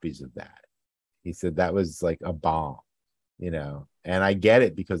 copies of that. He said that was like a bomb, and I get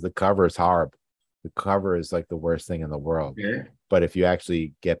it, because the cover is horrible. The cover is like the worst thing in the world. But if you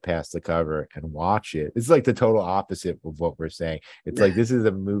actually get past the cover and watch it, it's like the total opposite of what we're saying. It's like this is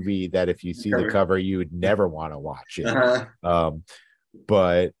a movie that if you see the cover, you would never want to watch it.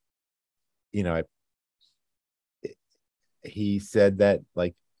 But you know, he said that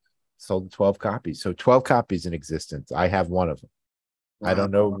like sold 12 copies. So 12 copies in existence. I have one of them. I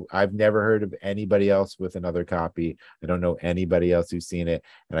don't know. I've never heard of anybody else with another copy. I don't know anybody else who's seen it.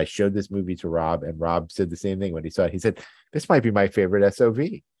 And I showed this movie to Rob, and Rob said the same thing when he saw it. He said, "This might be my favorite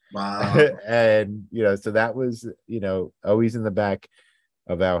SOV." Wow. And so that was always in the back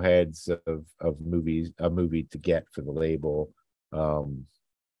of our heads of movies, a movie to get for the label.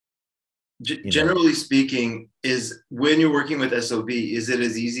 Generally speaking, is when you're working with SOV, is it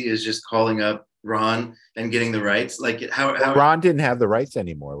as easy as just calling up Ron and getting the rights? Like how Ron didn't have the rights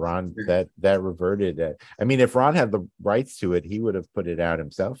anymore. Ron that reverted. I mean, if Ron had the rights to it, he would have put it out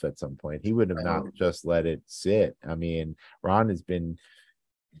himself at some point. He would have not just let it sit. I mean, Ron has been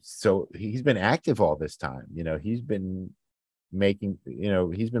he's been active all this time. He's been making.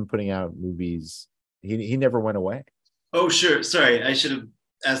 He's been putting out movies. He never went away. Oh, sure. Sorry, I should have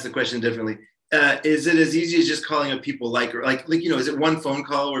asked the question differently. Is it as easy as just calling up people like is it one phone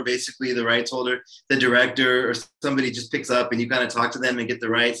call where basically the rights holder, the director, or somebody just picks up and you kind of talk to them and get the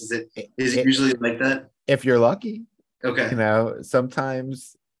rights? Is it usually like that? If you're lucky. Okay.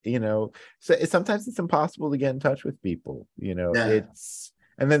 Sometimes sometimes it's impossible to get in touch with people.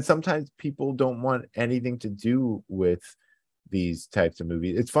 And then sometimes people don't want anything to do with these types of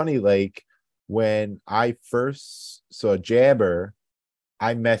movies. It's funny, like when I first saw Jabber,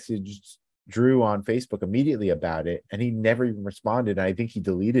 I messaged Drew on Facebook immediately about it, and he never even responded. And I think he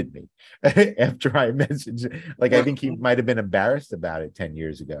deleted me after I messaged. Like, I think he might have been embarrassed about it 10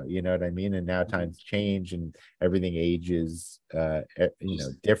 years ago. You know what I mean? And now times change and everything ages,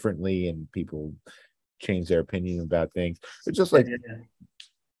 differently, and people change their opinion about things. But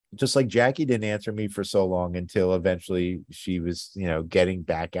just like Jackie didn't answer me for so long until eventually she was, getting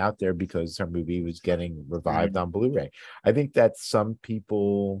back out there because her movie was getting revived on Blu-ray. I think that some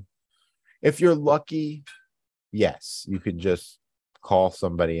people, if you're lucky, yes, you could just call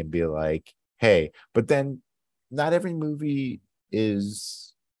somebody and be like, hey, but then not every movie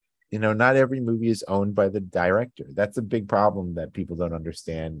is owned by the director. That's a big problem that people don't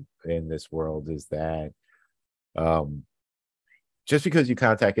understand in this world, is that just because you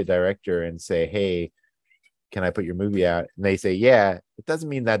contact a director and say, hey, can I put your movie out? And they say, yeah, it doesn't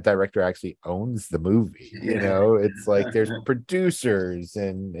mean that director actually owns the movie. It's like there's producers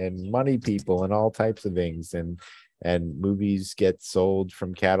and money people and all types of things. And movies get sold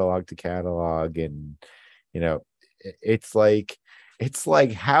from catalog to catalog. And, it's like,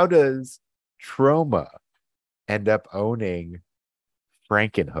 how does Troma end up owning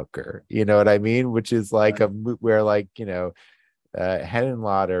Frankenhooker? You know what I mean? Which is like where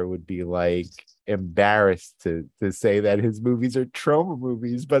Henenlotter would be like embarrassed to say that his movies are Troma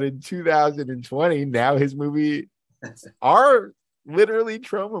movies, but in 2020 now his movie are literally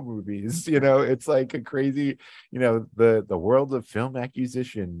Troma movies. It's like a crazy, the world of film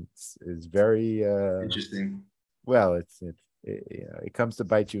acquisition is very interesting. Well, it comes to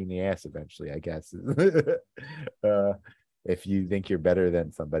bite you in the ass eventually, I guess. If you think you're better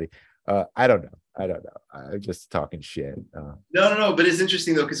than somebody. I don't know. I'm just talking shit. No. But it's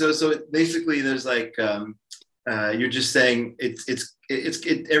interesting though, because so basically there's like you're just saying it's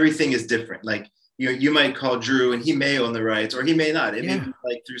everything is different. Like you might call Drew and he may own the rights or he may not. It may be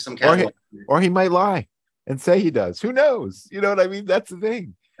like through some catalog. Or he might lie and say he does. Who knows? You know what I mean? That's the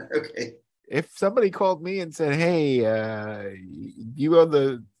thing. Okay. If somebody called me and said, "Hey, you own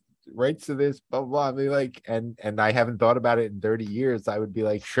the rights to this," blah blah, I'd be like, and I haven't thought about it in 30 years, I would be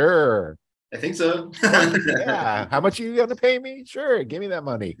like, sure, I think so. Yeah, how much are you gonna pay me? Sure, give me that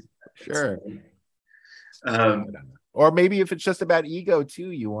money. Sure. Or maybe if it's just about ego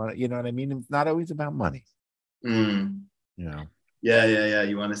too, you want, you know what I mean? It's not always about money. Yeah,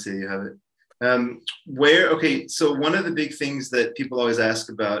 you want to say you have it. So one of the big things that people always ask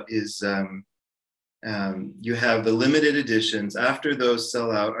about is you have the limited editions. After those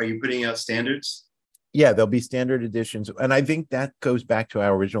sell out, are you putting out standards? Yeah, there'll be standard editions. And I think that goes back to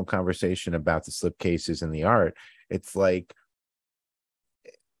our original conversation about the slipcases and the art. It's like,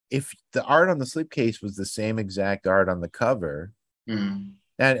 if the art on the slipcase was the same exact art on the cover,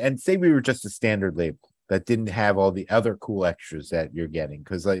 and say we were just a standard label that didn't have all the other cool extras that you're getting,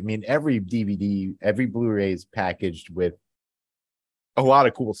 because I mean, every DVD, every Blu-ray is packaged with a lot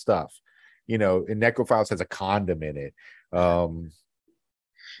of cool stuff. And Necrophiles has a condom in it. Bloody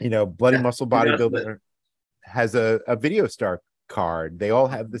Muscle Bodybuilder has a video star card. They all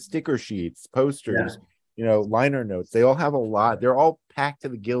have the sticker sheets, posters. liner notes. They all have a lot. They're all packed to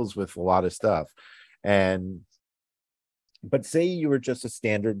the gills with a lot of stuff. And but say you were just a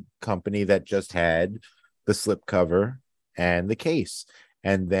standard company that just had the slipcover and the case.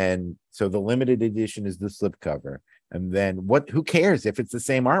 And then so the limited edition is the slipcover. And then who cares if it's the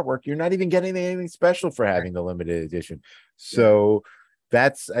same artwork? You're not even getting anything special for having the limited edition. So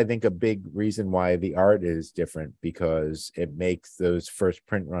that's, I think, a big reason why the art is different, because it makes those first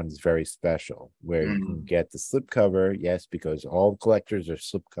print runs very special, where you can get the slipcover. Yes, because all collectors are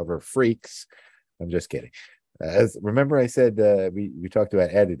slipcover freaks. I'm just kidding. Remember I said we talked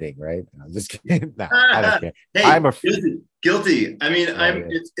about editing, right? I'm just kidding. No, I don't care. Hey, I'm a guilty. I mean,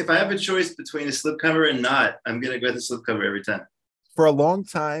 if I have a choice between a slipcover and not, I'm gonna go with the slipcover every time. For a long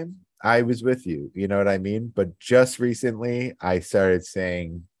time, I was with you. You know what I mean? But just recently, I started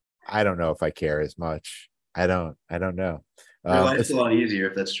saying, I don't know if I care as much. I don't know. Your life's a lot easier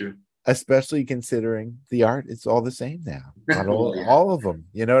if that's true. Especially considering the art is all the same now. Not all of them.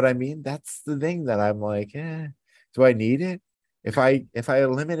 You know what I mean? That's the thing that I'm like, do I need it? If I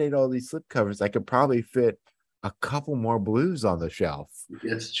eliminate all these slipcovers, I could probably fit a couple more blues on the shelf.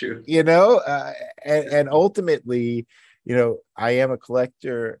 That's true. And ultimately, I am a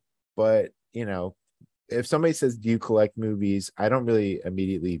collector, but if somebody says, do you collect movies? I don't really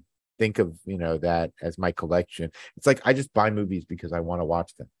immediately think of, that as my collection. It's like, I just buy movies because I want to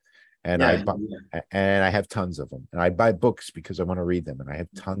watch them. And I have tons of them, and I buy books because I want to read them, and I have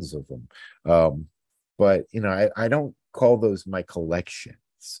tons of them. But I don't call those my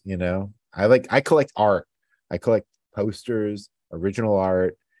collections. I collect art. I collect posters, original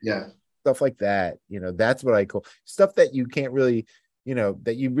art, stuff like that. That's what I call stuff that you can't really,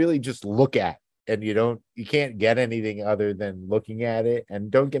 that you really just look at, and you can't get anything other than looking at it.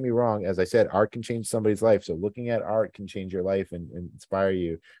 And don't get me wrong, as I said, art can change somebody's life. So looking at art can change your life and inspire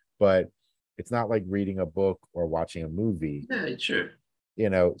you. But it's not like reading a book or watching a movie. Yeah, sure.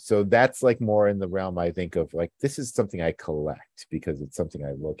 So that's like more in the realm, I think, of like, this is something I collect because it's something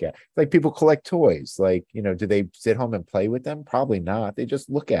I look at. Like people collect toys. Like, do they sit home and play with them? Probably not. They just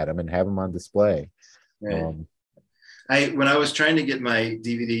look at them and have them on display. Right. When I was trying to get my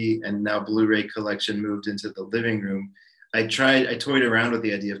DVD and now Blu-ray collection moved into the living room, I toyed around with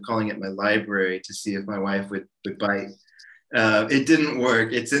the idea of calling it my library to see if my wife would bite. It didn't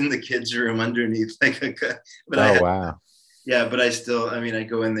work. It's in the kids' room underneath. Wow. Yeah, but I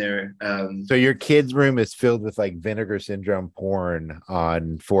go in there. So your kids' room is filled with like Vinegar Syndrome porn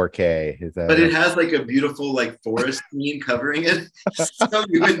on 4K. But it has like a beautiful like forest scene covering it, so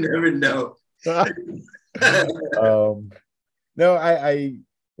you would never know. No, I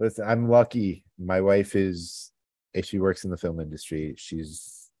listen. I'm lucky. My wife she works in the film industry.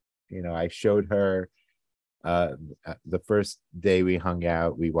 She's, I showed her. The first day we hung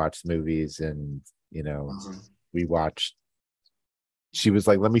out, we watched movies, and we watched. She was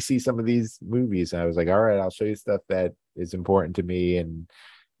like, "Let me see some of these movies," and I was like, "All right, I'll show you stuff that is important to me," and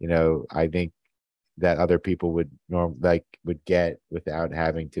I think that other people would get without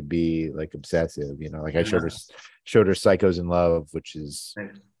having to be like obsessive. Like I showed her Psychos in Love, which is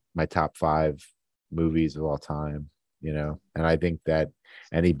my top 5 movies of all time. And I think that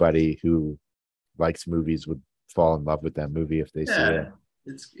anybody who likes movies would fall in love with that movie if they see it.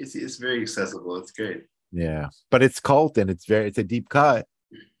 It's very accessible. It's great. Yeah, but it's cult and it's a deep cut.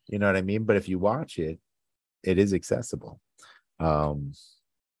 You know what I mean? But if you watch it, it is accessible.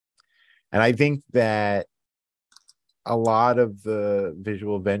 And I think that a lot of the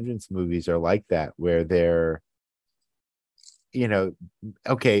visual vengeance movies are like that, where they're,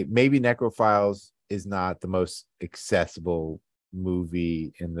 okay, maybe Necrophiles is not the most accessible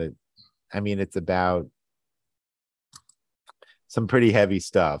movie it's about some pretty heavy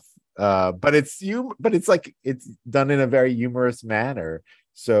stuff. But it's like it's done in a very humorous manner.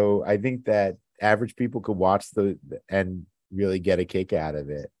 So I think that average people could watch and really get a kick out of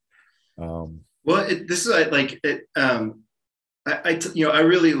it. This is like it. I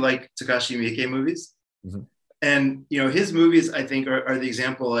really like Takashi Miike movies, and his movies I think are the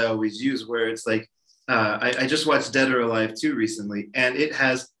example I always use, where it's like I just watched Dead or Alive 2 recently, and it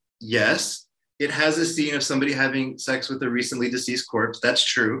has a scene of somebody having sex with a recently deceased corpse. That's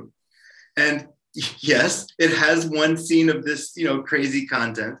true, and yes, it has one scene of this crazy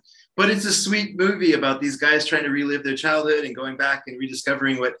content. But it's a sweet movie about these guys trying to relive their childhood and going back and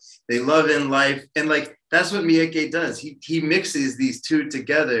rediscovering what they love in life. And like, that's what Miike does. He mixes these two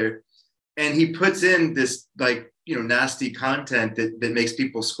together, and he puts in this nasty content that makes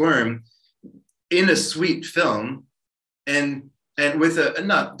people squirm in a sweet film. And with they're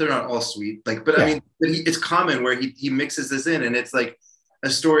not all sweet, but it's common where he mixes this in, and it's like, a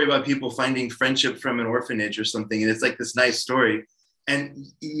story about people finding friendship from an orphanage or something, and it's like this nice story. And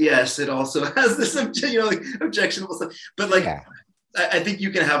yes, it also has this, like objectionable stuff. But like, Yeah, I think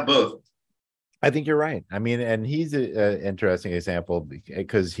you can have both. I think you're right. I mean, and he's an interesting example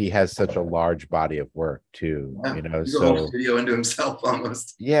because he has such a large body of work too, Yeah, you know. he's a whole So studio into himself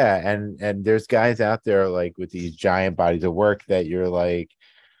almost. yeah, and there's guys out there like with these giant bodies of work that you're like,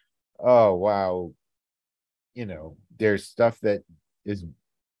 oh wow, you know, there's stuff that is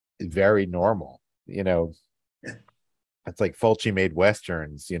very normal, you know. Yeah. It's like Fulci made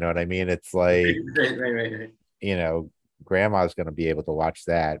westerns, you know what I mean? It's like, Right. you know, grandma's going to be able to watch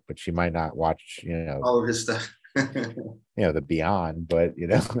that, but she might not watch, All of his stuff. the Beyond, but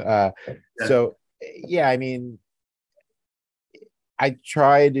Yeah. so yeah, I mean, I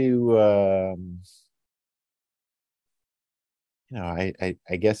try to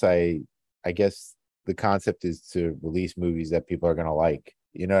I guess the concept is to release movies that people are going to like,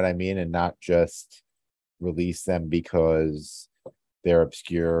 you know what I mean, and not just release them because they're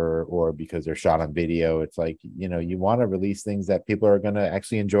obscure or because they're shot on video. It's like, you want to release things that people are going to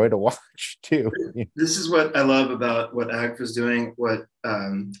actually enjoy to watch too. This is what I love about what AGFA's doing, what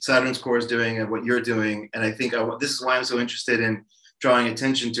Saturn's Core is doing, and what you're doing. And I think this is why I'm so interested in drawing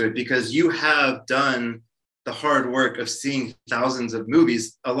attention to it, because you have done the hard work of seeing thousands of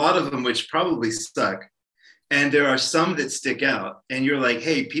movies, a lot of them which probably suck. And there are some that stick out. And you're like,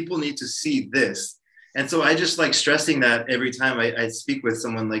 hey, people need to see this. And so I just like stressing that every time I speak with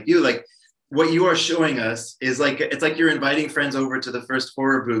someone like you. Like, what you are showing us is like, it's like you're inviting friends over to the first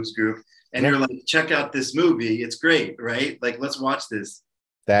horror boobs group and Yeah, you're like, check out this movie. It's great, right? Like, let's watch this.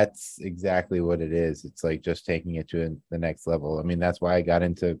 that's exactly what it is. It's like just taking it to the next level. I mean, that's why I got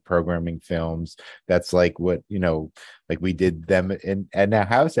into programming films. That's like what, like we did them in a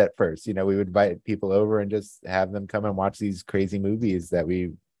house at first. We would invite people over and just have them come and watch these crazy movies that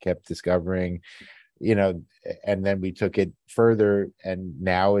we kept discovering, and then we took it further, and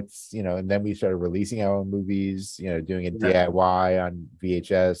now it's, and then we started releasing our own movies, doing it Yeah. DIY on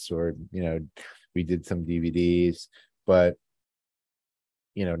VHS, or we did some DVDs. But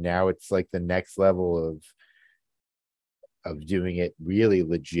now it's like the next level of doing it really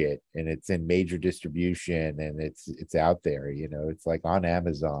legit, and it's in major distribution, and it's out there, it's like on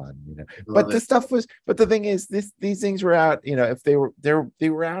Amazon, but Love the it. stuff was, but the thing is, these things were out, if they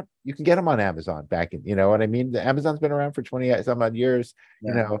were out, you can get them on Amazon back in, what I mean, the Amazon's been around for 20 some odd years,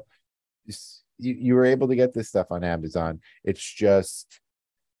 Yeah. you were able to get this stuff on Amazon. It's just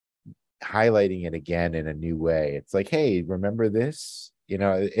highlighting it again in a new way. It's like, hey, remember this?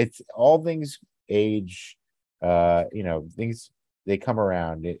 It's all things age, things, they come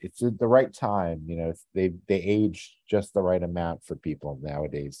around. It's at the right time. They age just the right amount for people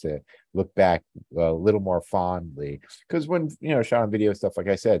nowadays to look back a little more fondly. Because when shot on video stuff, like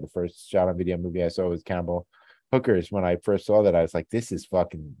I said, the first shot on video movie I saw was Cannibal Hookers. When I first saw that, I was like, this is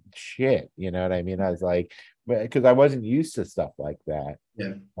fucking shit. You know what I mean? I was like, because I wasn't used to stuff like that.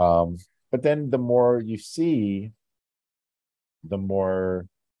 Yeah. But then the more you see, the more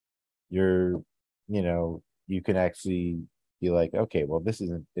you're, you can actually be like, okay, well,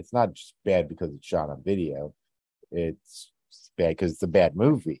 it's not just bad because it's shot on video. It's bad because it's a bad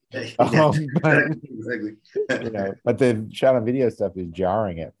movie. Yeah, But exactly. but the shot on video stuff is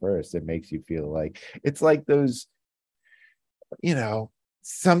jarring at first. It makes you feel like it's like those,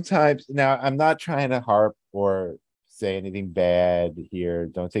 sometimes. Now, I'm not trying to harp or say anything bad here.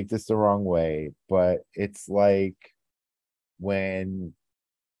 Don't take this the wrong way, but it's like when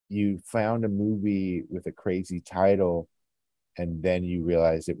you found a movie with a crazy title and then you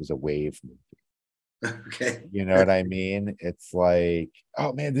realize it was a wave movie. Okay. You know what I mean? It's like,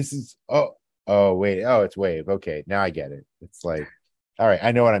 oh man, oh wait, oh, it's Wave. Okay, now I get it. It's like, all right,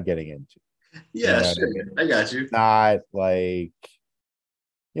 I know what I'm getting into. You Yeah, know what I sure. mean? I got you. Not like,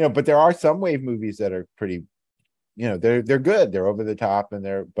 but there are some Wave movies that are pretty, they're good. They're over the top,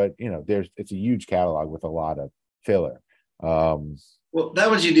 and but it's a huge catalog with a lot of filler. Well,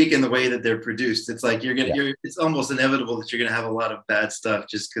 that was unique in the way that they're produced. It's like Yeah, it's almost inevitable that you're gonna have a lot of bad stuff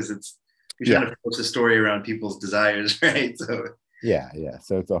just because you're yeah, trying to force a story around people's desires, right? So yeah.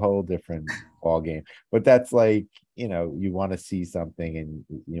 So it's a whole different ball game. But that's like, you want to see something, and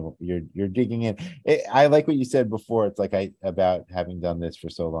you're digging in. I like what you said before. It's like about having done this for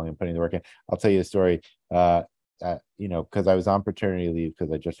so long and putting the work in. I'll tell you a story. Because I was on paternity leave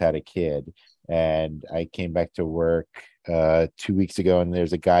because I just had a kid, and I came back to work 2 weeks ago, and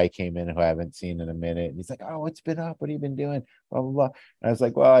there's a guy came in who I haven't seen in a minute, and he's like, oh, what's been up? What have you been doing? Blah blah blah. And I was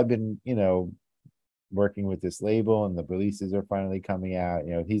like, well, I've been working with this label, and the releases are finally coming out.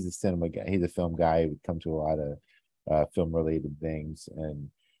 He's a cinema guy, he's a film guy, he would come to a lot of film related things.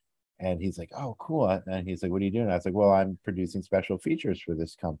 And he's like, oh, cool. And he's like, what are you doing? I was like, well, I'm producing special features for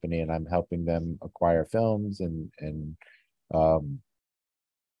this company and I'm helping them acquire films. Um,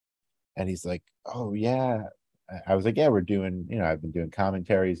 and he's like, oh, yeah. I was like, yeah, we're doing, I've been doing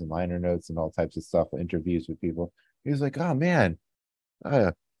commentaries and liner notes and all types of stuff, interviews with people. He was like, oh, man,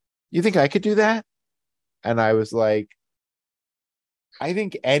 you think I could do that? And I was like, I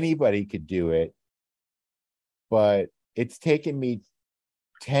think anybody could do it, but it's taken me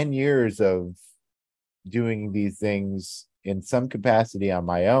 10 years of doing these things in some capacity on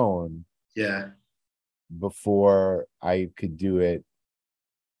my own Yeah. before I could do it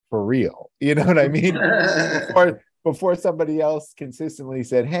for real. You know what I mean? Before somebody else consistently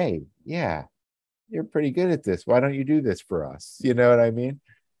said, hey, yeah, you're pretty good at this. Why don't you do this for us? You know what I mean?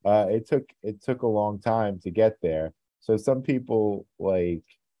 It took a long time to get there. So some people like,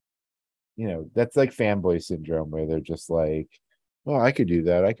 that's like fanboy syndrome where they're just like, well, I could do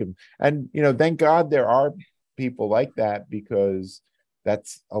that. I could, and thank God there are people like that, because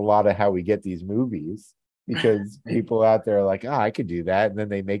that's a lot of how we get these movies. Because people out there are like, oh, I could do that, and then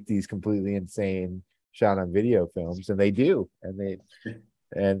they make these completely insane shot on video films, and they do, and they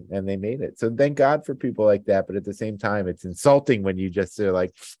made it. So thank God for people like that. But at the same time, it's insulting when you just are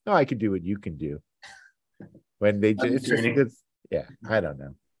like, no, I could do what you can do. When they just, it's just because, yeah, I don't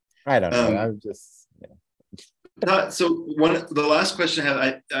know. I'm just, So the last question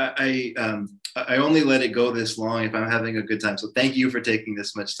I have, I only let it go this long if I'm having a good time. So thank you for taking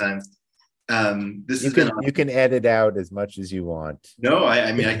this much time. This has been awesome. You can edit out as much as you want. No,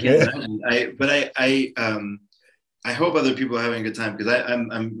 I mean I can't imagine. I hope other people are having a good time, because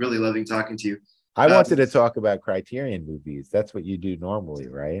I'm really loving talking to you. I wanted to talk about Criterion movies. That's what you do normally,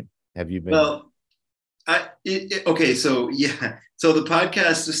 right? Have you been? Well, okay, so yeah, so the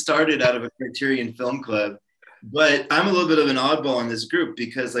podcast started out of a Criterion Film Club, but I'm a little bit of an oddball in this group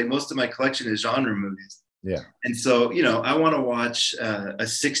because like most of my collection is genre movies. Yeah. And so, I want to watch a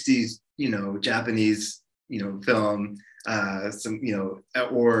 60s, Japanese, film, some,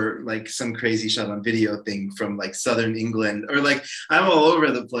 or like some crazy shot on video thing from like Southern England, or like I'm all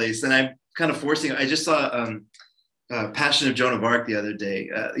over the place. And I'm kind of forcing, I just saw Passion of Joan of Arc the other day,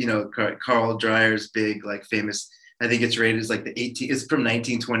 Carl Dreyer's big, like famous, I think it's rated as like it's from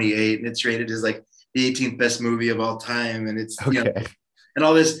 1928, and it's rated as like the 18th best movie of all time. And it's, okay. And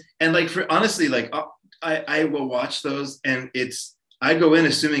all this. And like, honestly, like I will watch those, and I go in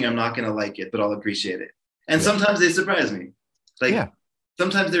assuming I'm not going to like it, but I'll appreciate it. And sometimes they surprise me. Like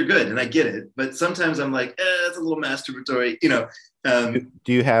sometimes they're good and I get it, but sometimes I'm like, it's a little masturbatory,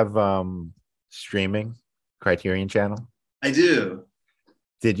 Do you have streaming Criterion channel? I do.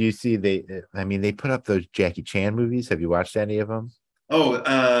 Did you see they put up those Jackie Chan movies? Have you watched any of them? Oh,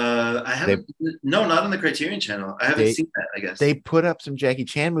 I haven't. No, not on the Criterion channel. I haven't seen that, I guess. They put up some Jackie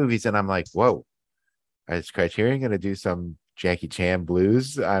Chan movies and I'm like, whoa, is Criterion going to do some Jackie Chan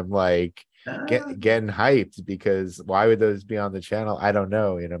blues? I'm like getting hyped, because why would those be on the channel? I don't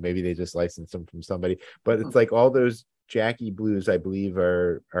know. Maybe they just licensed them from somebody, but it's like all those Jackie blues, I believe,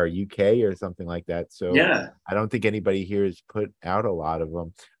 are UK or something like that. So yeah, I don't think anybody here has put out a lot of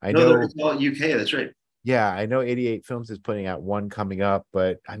them. I know they're all UK. That's right. Yeah, I know 88 Films is putting out one coming up,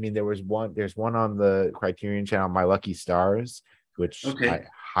 but I mean, there's one on the Criterion channel, My Lucky Stars, which I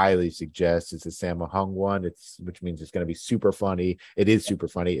highly suggest. It's a Sammo Hung one. Which means it's going to be super funny. It is super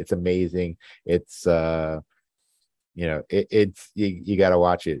funny. It's amazing. It's you got to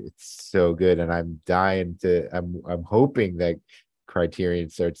watch it. It's so good, and I'm hoping that Criterion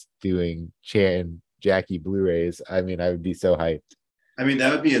starts doing Chan Jackie Blu-rays. I mean, I would be so hyped. I mean,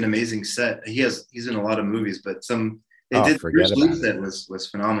 that would be an amazing set. He's in a lot of movies, but Bruce Lee set was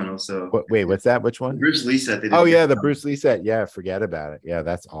phenomenal. So wait, what's that? Which one? The Bruce Lee set. The Bruce Lee set. Yeah, forget about it. Yeah,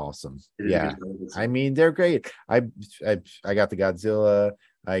 that's awesome. Yeah, I mean, they're great. I got the Godzilla.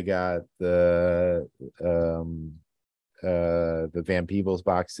 I got the Van Peebles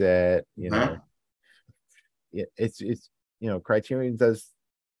box set. It's Criterion does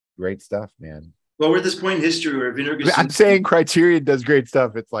great stuff, man. Well, we're at this point in history where Vinegar. I'm saying Criterion does great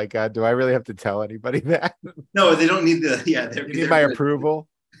stuff. It's like, do I really have to tell anybody that? No, they don't need the. Yeah, they need my approval.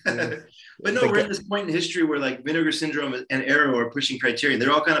 But no, we're in this point in history where like Vinegar Syndrome and Arrow are pushing Criterion.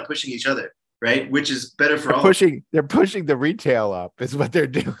 They're all kind of pushing each other, right? Which is better for all. They're pushing the retail up. Is what they're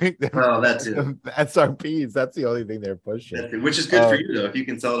doing. Well, that's it. SRPs. That's the only thing they're pushing. Which is good for you though, if you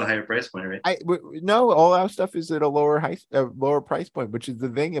can sell at a higher price point, right? No, all our stuff is at a lower price point, which is the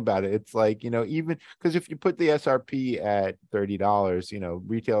thing about it. It's like, even because if you put the SRP at $30,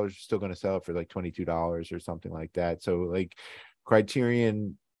 retailers are still going to sell it for like $22 or something like that. So like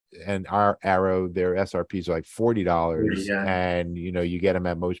Criterion and our Arrow, their SRPs are like $40, Yeah. and you get them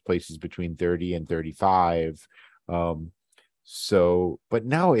at most places between 30 and 35. So, but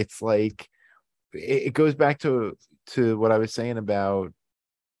no, it's like it goes back to what I was saying about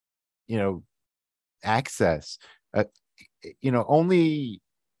you know access. Uh, only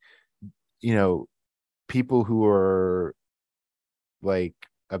you know people who are like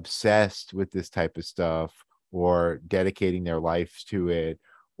obsessed with this type of stuff or dedicating their lives to it,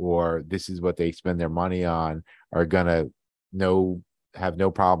 or this is what they spend their money on, are gonna no have no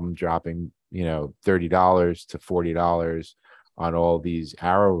problem dropping $30 to $40 on all these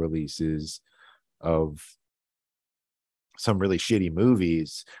Arrow releases of some really shitty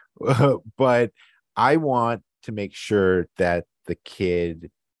movies. But I want to make sure that the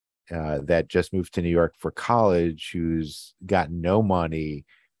kid that just moved to New York for college, who's got no money,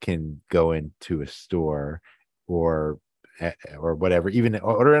 can go into a store or or whatever, even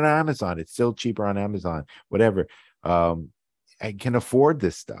order on Amazon. It's still cheaper on Amazon, whatever. I can afford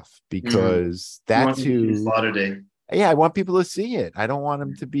this stuff Mm. because You want that's them to see who. Slaughter Day. Yeah, I want people to see it. I don't want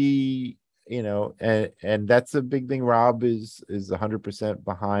them to be, and that's a big thing. Rob is 100%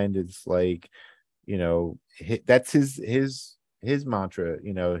 behind. It's like, that's his mantra.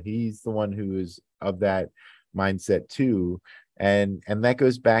 He's the one who is of that mindset too, and that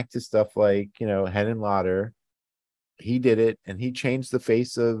goes back to stuff like Henning Lauder. He did it, and he changed the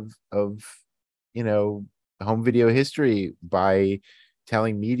face of you know home video history by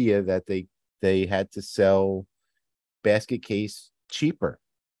telling media that they had to sell basket case cheaper,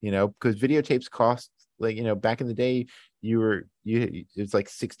 because videotapes cost, like, back in the day, it's like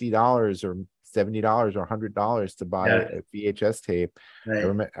 $60 or $70 or $100 to buy Yeah. a VHS tape.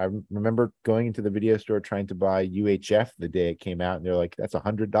 Right. I remember going into the video store trying to buy UHF the day it came out, and they're like, that's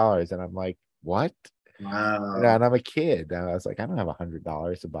 $100. And I'm like, what? Wow. And I'm a kid. And I was like, I don't have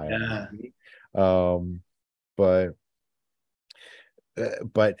 $100 to buy a Yeah. movie. Um, but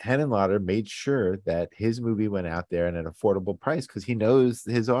but Henenlotter made sure that his movie went out there at an affordable price because he knows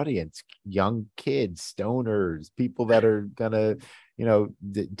his audience: young kids, stoners, people that are gonna,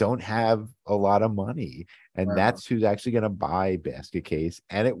 don't have a lot of money, and Wow. that's who's actually gonna buy Basket Case.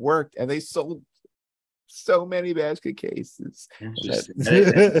 And it worked, and they sold so many basket cases. And Interesting.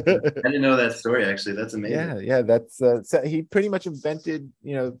 that I didn't know that story actually. That's amazing. yeah, that's so he pretty much invented,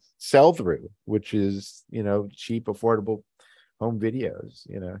 sell through, which is, cheap, affordable home videos.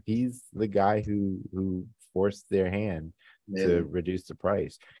 He's the guy who forced their hand to Amazing. reduce the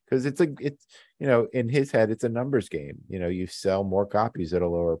price, because it's in his head, it's a numbers game. You sell more copies at a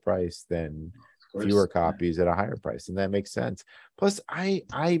lower price than Of fewer course. Yeah. copies at a higher price, and that makes sense. Plus,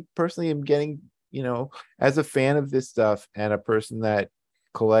 I personally am getting, as a fan of this stuff and a person that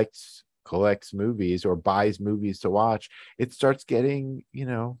collects movies or buys movies to watch, it starts getting,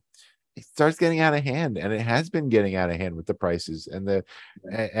 out of hand, and it has been getting out of hand with the prices and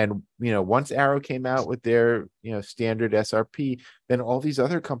once Arrow came out with their standard SRP, then all these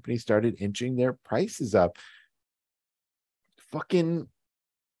other companies started inching their prices up. Fucking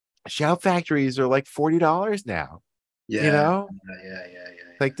Shout Factories are like $40 now, Yeah. Yeah. Yeah.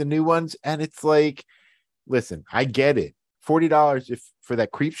 like the new ones. And it's like, listen, I get it. $40 if for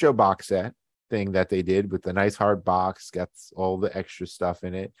that Creepshow box set thing that they did with the nice hard box, got all the extra stuff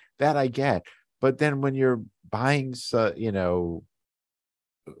in it, that I get. But then when you're buying,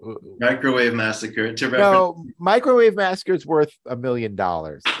 Microwave Massacre to reference. no, Microwave Massacre is worth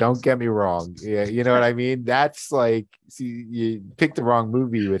 $1,000,000. Don't get me wrong. Yeah, you know what I mean? That's like, see, you picked the wrong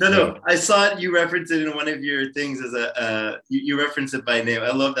movie with No, me. no, I saw it. You referenced it in one of your things as you reference it by name. I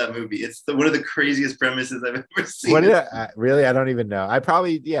love that movie. It's one of the craziest premises I've ever What seen. did really? I don't even know. I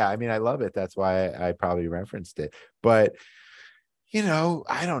probably, yeah. I mean, I love it. That's why I probably referenced it. But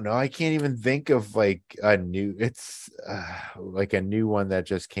I don't know. I can't even think of like a new. It's like a new one that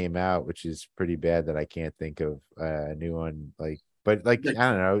just came out, which is pretty bad that I can't think of a new one. Like, but like, I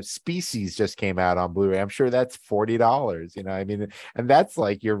don't know. Species just came out on Blu-ray. I'm sure that's $40. I mean, and that's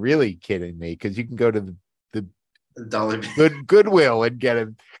like, you're really kidding me, because you can go to the Dollar. Goodwill and get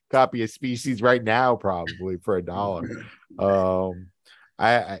a copy of Species right now, probably for $1. Um,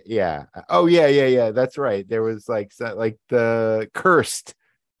 yeah. Oh yeah. That's right. There was like the Cursed,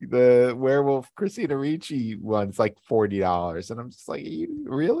 the werewolf Christina Ricci one's like $40, and I'm just like, you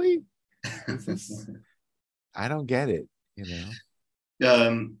really? This is I don't get it.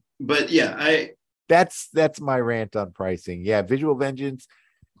 But yeah, That's my rant on pricing. Yeah, Visual Vengeance.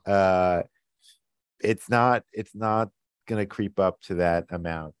 Uh, it's not gonna creep up to that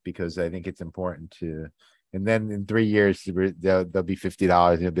amount, because I think it's important to. And then in 3 years, they'll be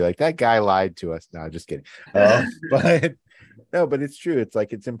 $50, and you'll be like, that guy lied to us. No, just kidding. But No, but it's true. It's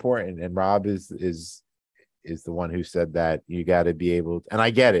like it's important, and Rob is the one who said that you got to be able. And I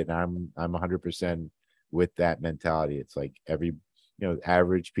get it. I'm 100% with that mentality. It's like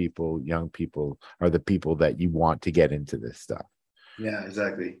average people, young people are the people that you want to get into this stuff. Yeah,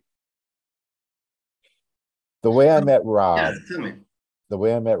 exactly. The way I met Yeah, Rob, tell me. the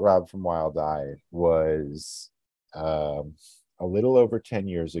way I met Rob from Wild Eye was um, a little over 10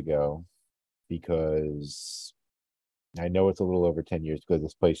 years ago, because I know it's a little over 10 years because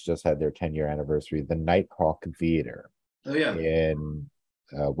this place just had their 10-year anniversary, the Nighthawk Theater Oh yeah. in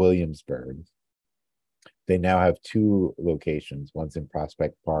Williamsburg. They now have two locations. One's in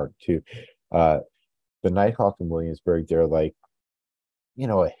Prospect Park, too. Uh, the Nighthawk in Williamsburg, they're like,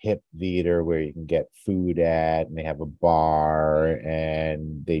 a hip theater where you can get food at, and they have a bar,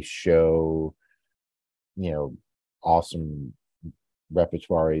 and they show, you know, awesome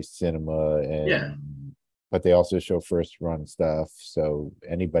repertoire cinema, Yeah. and but they also show first run stuff, so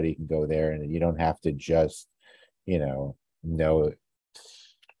anybody can go there, and you don't have to just, know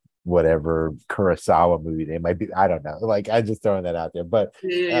whatever Kurosawa movie they might be. I don't know. Like, I just throwing that out there. But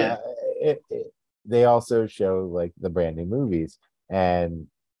Yeah, yeah, yeah. uh, they also show like the brand new movies. And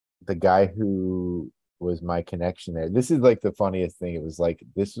the guy who was my connection there, this is like the funniest thing. It was like,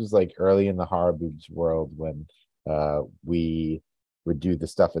 this was like early in the horror boobs world when we would do the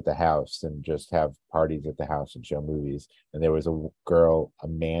stuff at the house and just have parties at the house and show movies. And there was a girl,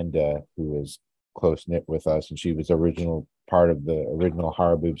 Amanda, who was close knit with us, and she was original part of the original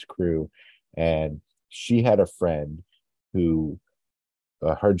Horror Boobs crew. And she had a friend who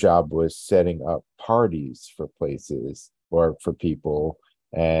her job was setting up parties for places or for people.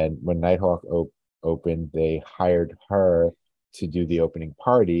 And when Nighthawk opened, they hired her to do the opening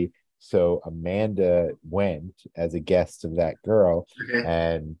party. So Amanda went as a guest of that girl, Okay.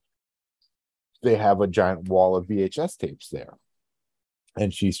 and they have a giant wall of VHS tapes there.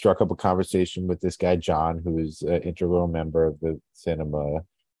 And she struck up a conversation with this guy John, who is an integral member of the cinema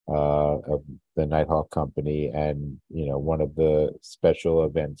of the Nighthawk Company, and one of the special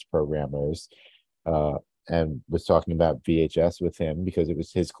events programmers, uh, and was talking about VHS with him because it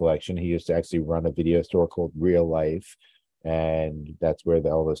was his collection. He used to actually run a video store called Real Life, and that's where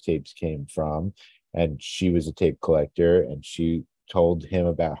all those tapes came from. And she was a tape collector, and she told him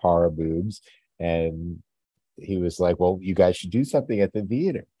about Horror Boobs, and he was like, well, you guys should do something at the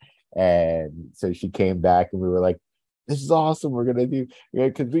theater. And so she came back, and we were like, this is awesome. We're gonna do,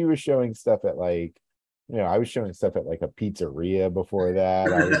 because we were showing stuff at like, I was showing stuff at like a pizzeria before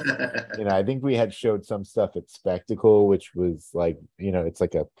that. I think we had showed some stuff at Spectacle, which was like, it's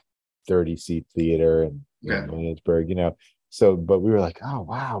like a 30-seat theater in Yeah. Williamsburg, So, but we were like, oh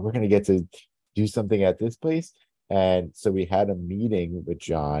wow, we're gonna get to do something at this place. And so we had a meeting with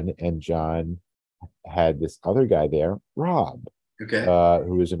John, and John had this other guy there, Rob, Okay.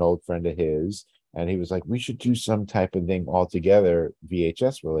 who was an old friend of his. And he was like, we should do some type of thing all together,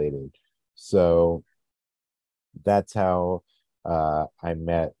 VHS related. So that's how I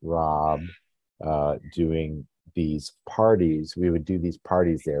met Rob, doing these parties. We would do these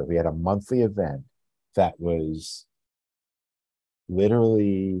parties there. We had a monthly event that was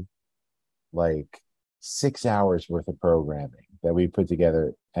literally like 6 hours worth of programming that we put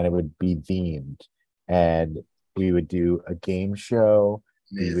together, and it would be themed. And we would do a game show.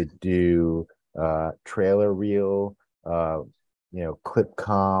 We Amazing. would do trailer reel, clip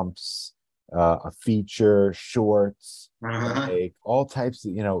comps, a feature, shorts, Uh-huh. like all types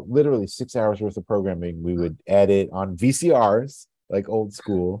of, literally 6 hours worth of programming. We would edit on VCRs, like old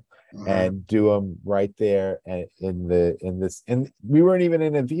school, Uh-huh. and do them right there, and and we weren't even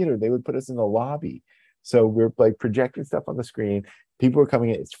in a theater. They would put us in the lobby. So we're like projecting stuff on the screen. People were coming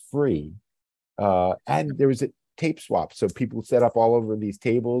in, it's free. And there was a tape swap. So people set up all over these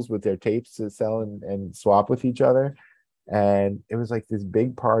tables with their tapes to sell and swap with each other. And it was like this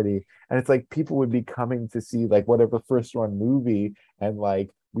big party. And it's like people would be coming to see like whatever first run movie, and like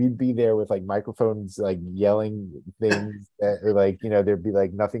we'd be there with like microphones, like yelling things that, or like, there'd be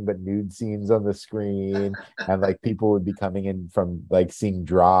like nothing but nude scenes on the screen. And like people would be coming in from like seeing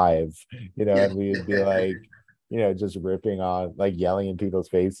Drive, Yeah. and we would be like, just ripping on, like yelling in people's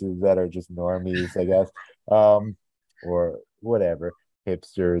faces that are just normies, I guess, or whatever,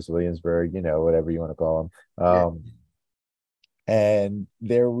 hipsters, Williamsburg, whatever you want to call them. Yeah. And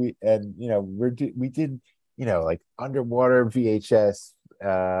there we did, like underwater VHS.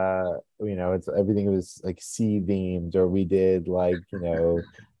 It's everything was like sea themed, or we did like,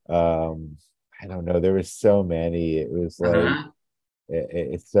 I don't know. There was so many. It was like Uh-huh.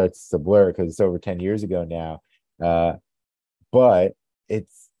 it starts to blur because it's over 10 years ago now. But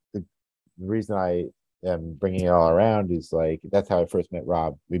it's the reason I and bringing it all around is like that's how I first met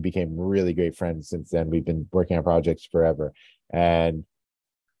Rob. We became really great friends since then. We've been working on projects forever, and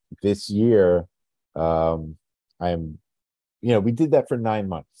this year, I'm we did that for 9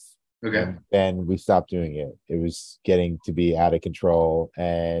 months, Okay. and then we stopped doing it. It was getting to be out of control,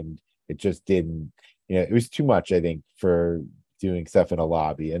 and it just didn't. It was too much, I think, for doing stuff in a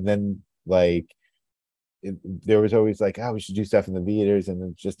lobby, and then like there was always like, oh, we should do stuff in the theaters, and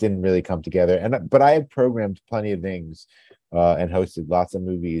it just didn't really come together. And but I have programmed plenty of things, and hosted lots of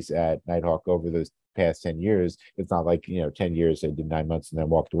movies at Nighthawk over those past 10 years. It's not like 10 years. I did 9 months and then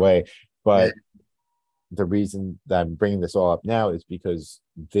walked away. Yeah. But the reason that I'm bringing this all up now is because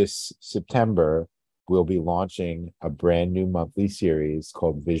this September we'll be launching a brand new monthly series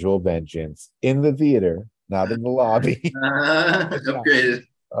called Visual Vengeance in the theater, not in the lobby. not, Upgraded.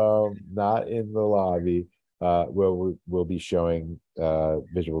 not in the lobby, where we'll be showing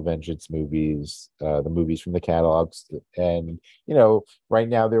Visual Vengeance movies, the movies from the catalogs. And, right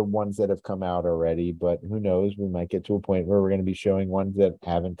now there are ones that have come out already, but who knows? We might get to a point where we're going to be showing ones that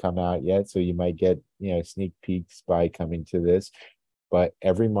haven't come out yet. So you might get, sneak peeks by coming to this. But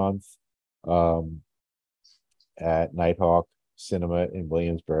every month, um, at Nighthawk Cinema in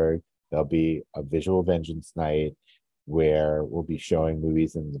Williamsburg, there'll be a Visual Vengeance night where we'll be showing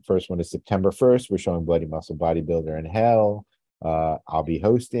movies. And the first one is September 1st. We're showing Bloody Muscle Bodybuilder in Hell. I'll be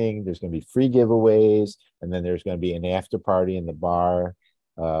hosting. There's going to be free giveaways. And then there's going to be an after party in the bar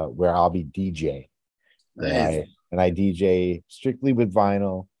where I'll be DJ. Nice. And I DJ strictly with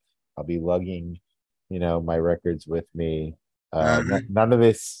vinyl. I'll be lugging, my records with me. Uh, None of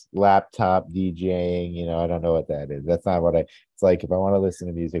this laptop DJing, I don't know what that is. That's not what it's like. If I want to listen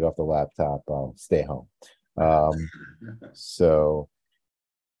to music off the laptop, I'll stay home. So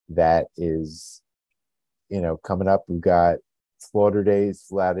that is, coming up. We've got Slaughter Days.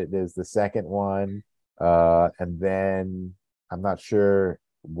 It is the second one. And then I'm not sure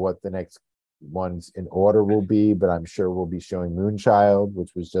what the next ones in order will be, but I'm sure we'll be showing Moonchild,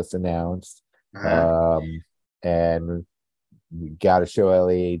 which was just announced. And we got to show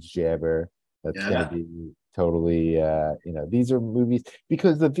LAH Jabber. That's going to be totally, these are movies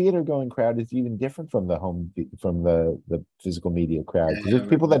because the theater going crowd is even different from the physical media crowd, because there's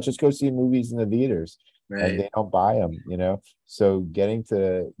people that just go see movies in the theaters and they don't buy them, so getting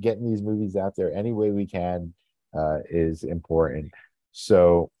these movies out there any way we can is important.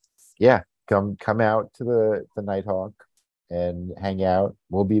 So yeah, come out to the Nighthawk and hang out.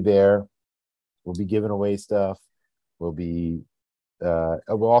 We'll be there. We'll be giving away stuff. We'll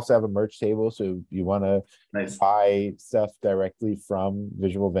also have a merch table, so if you want to buy stuff directly from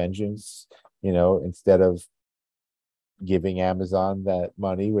Visual Vengeance, instead of giving Amazon that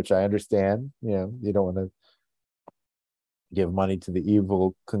money, which I understand, you don't want to give money to the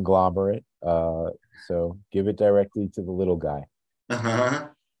evil conglomerate. So give it directly to the little guy.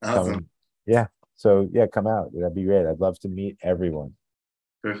 Awesome. Yeah. So yeah, come out. That'd be great. I'd love to meet everyone.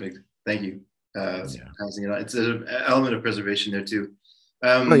 Perfect. Thank you. It's an element of preservation there too.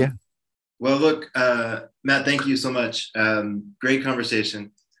 Yeah. Well, look, Matt, thank you so much. Great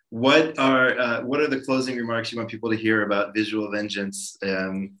conversation. What are the closing remarks you want people to hear about Visual Vengeance?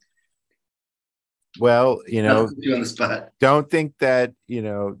 Well, I'll put you on the spot. Don't think that,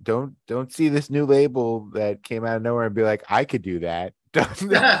 don't see this new label that came out of nowhere and be like, I could do that.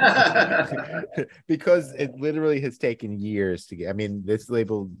 Because it literally has taken years to get. I mean, this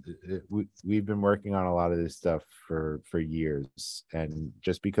label, we've been working on a lot of this stuff for years, and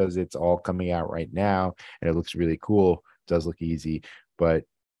just because it's all coming out right now and it looks really cool, it does look easy, but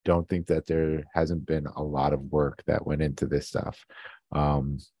don't think that there hasn't been a lot of work that went into this stuff,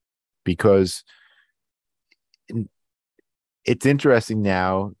 because it's interesting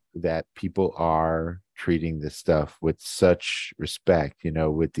now that people are treating this stuff with such respect,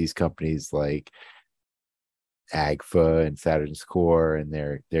 with these companies like AGFA and Saturn's Core, and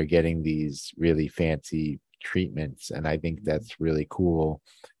they're getting these really fancy treatments. And I think that's really cool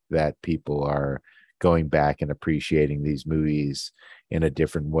that people are going back and appreciating these movies in a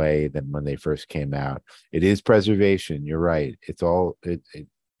different way than when they first came out. It is preservation. You're right. It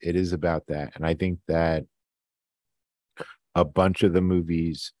is about that. And I think that a bunch of the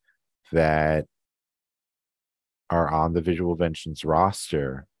movies that are on the Visual Vengeance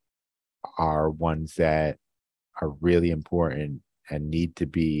roster are ones that are really important and need to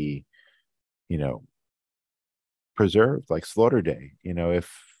be, preserved, like Slaughter Day. If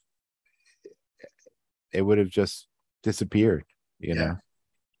it would have just disappeared,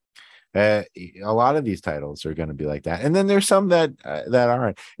 a lot of these titles are going to be like that. And then there's some that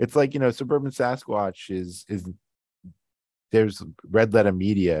aren't. It's like, Suburban Sasquatch is there's Red Letter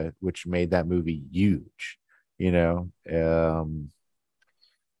Media, which made that movie huge, you know.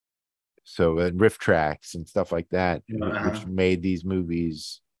 So and riff tracks and stuff like that, which Uh-huh. made these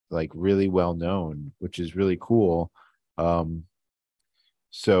movies like really well known, which is really cool. Um,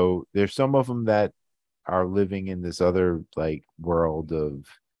 so there's some of them that are living in this other like world of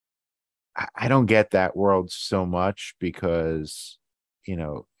I don't get that world so much because you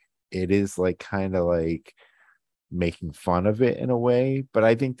know it is like kind of like making fun of it in a way, but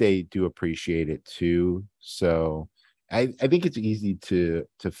I think they do appreciate it too. So I think it's easy to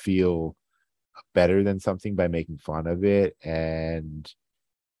feel better than something by making fun of it, and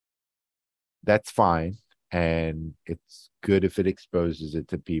that's fine. And it's good if it exposes it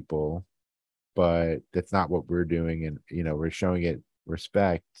to people, but that's not what we're doing. And we're showing it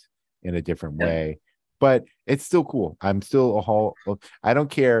respect in a different Yeah. way. But it's still cool. I'm still a whole. I don't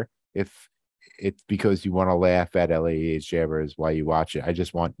care if it's because you want to laugh at LAH Jabbers while you watch it. I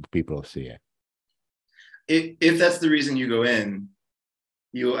just want people to see it. If that's the reason you go in,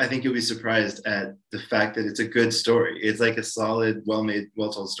 I think you'll be surprised at the fact that it's a good story. It's like a solid, well-made,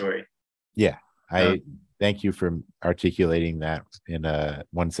 well-told story. Yeah, Um, I thank you for articulating that in a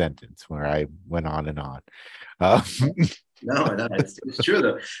one sentence where I went on and on. Uh, no, it's true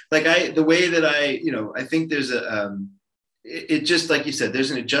though. Like the way that I think there's it just like you said, there's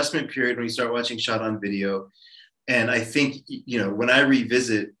an adjustment period when you start watching shot on video, and I think when I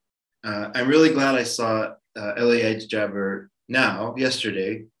revisit, I'm really glad I saw LA Jabber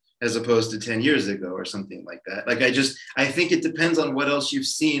yesterday, as opposed to 10 years ago or something like that. Like I think it depends on what else you've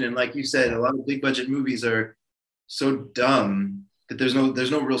seen. And like you said, a lot of big budget movies are so dumb that there's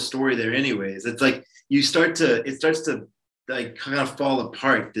no real story there anyways. It's like it starts to like kind of fall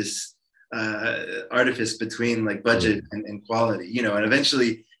apart, this artifice between like yeah. budget and quality, and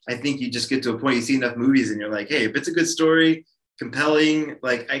eventually I think you just get to a point, you see enough movies and you're like, hey, if it's a good story, compelling,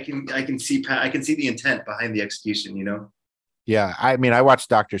 like I can see the intent behind the execution. Yeah, I mean, I watched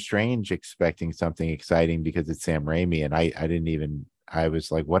Doctor Strange expecting something exciting because it's Sam Raimi, and I didn't even. I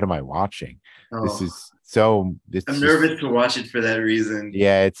was like, "What am I watching? This Oh, is so. It's I'm just nervous to watch it for that reason.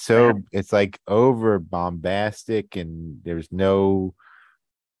 yeah. It's like over bombastic, and there's no.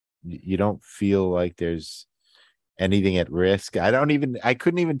 You don't feel like there's anything at risk. I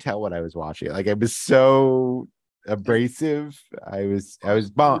couldn't even tell what I was watching. Like I was so abrasive. I was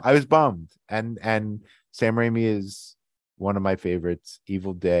bummed. And Sam Raimi is one of my favorites.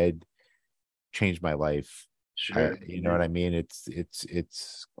 Evil Dead changed my life. Sure. You know what I mean?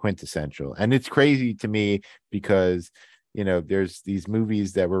 It's quintessential. And it's crazy to me because there's these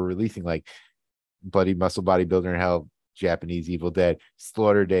movies that were releasing like Bloody Muscle Bodybuilder in Hell, Japanese Evil Dead.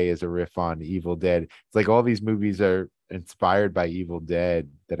 Slaughter Day is a riff on Evil Dead. It's like all these movies are inspired by Evil Dead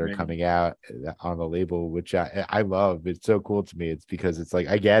that are Right. coming out on the label, which I love. It's so cool to me. It's because it's like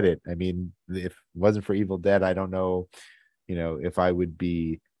I get it. I mean, if it wasn't for Evil Dead, I don't know, if I would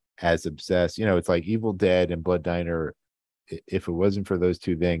be as obsessed. It's like Evil Dead and Blood Diner. If it wasn't for those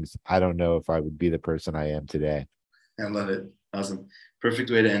two things, I don't know if I would be the person I am today. I love it. Awesome. Perfect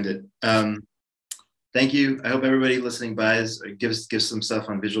way to end it. Thank you. I hope everybody listening buys or gives some stuff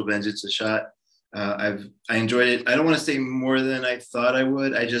on Visual Vengeance a shot. I enjoyed it. I don't want to say more than I thought I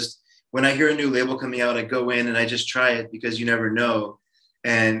would. I just, when I hear a new label coming out, I go in and I just try it because you never know.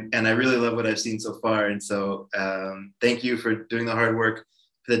 And I really love what I've seen so far. And so thank you for doing the hard work,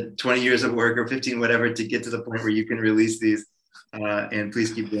 the 20 years of work or 15, whatever, to get to the point where you can release these. And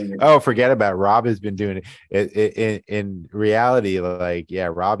please keep doing it. Oh, forget about it. Rob has been doing it. In reality, like, yeah,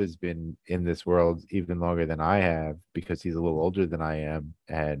 Rob has been in this world even longer than I have because he's a little older than I am.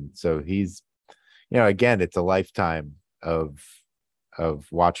 And so he's, again, it's a lifetime of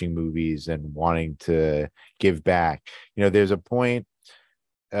watching movies and wanting to give back. There's a point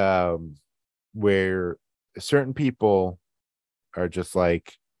where certain people are just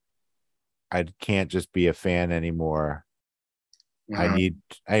like, I can't just be a fan anymore. Uh-huh.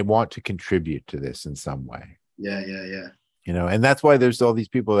 I want to contribute to this in some way. Yeah, yeah, yeah. And that's why there's all these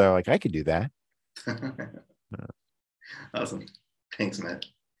people that are like, I could do that. Awesome. Thanks, man.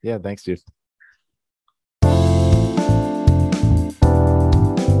 Yeah, thanks, dude.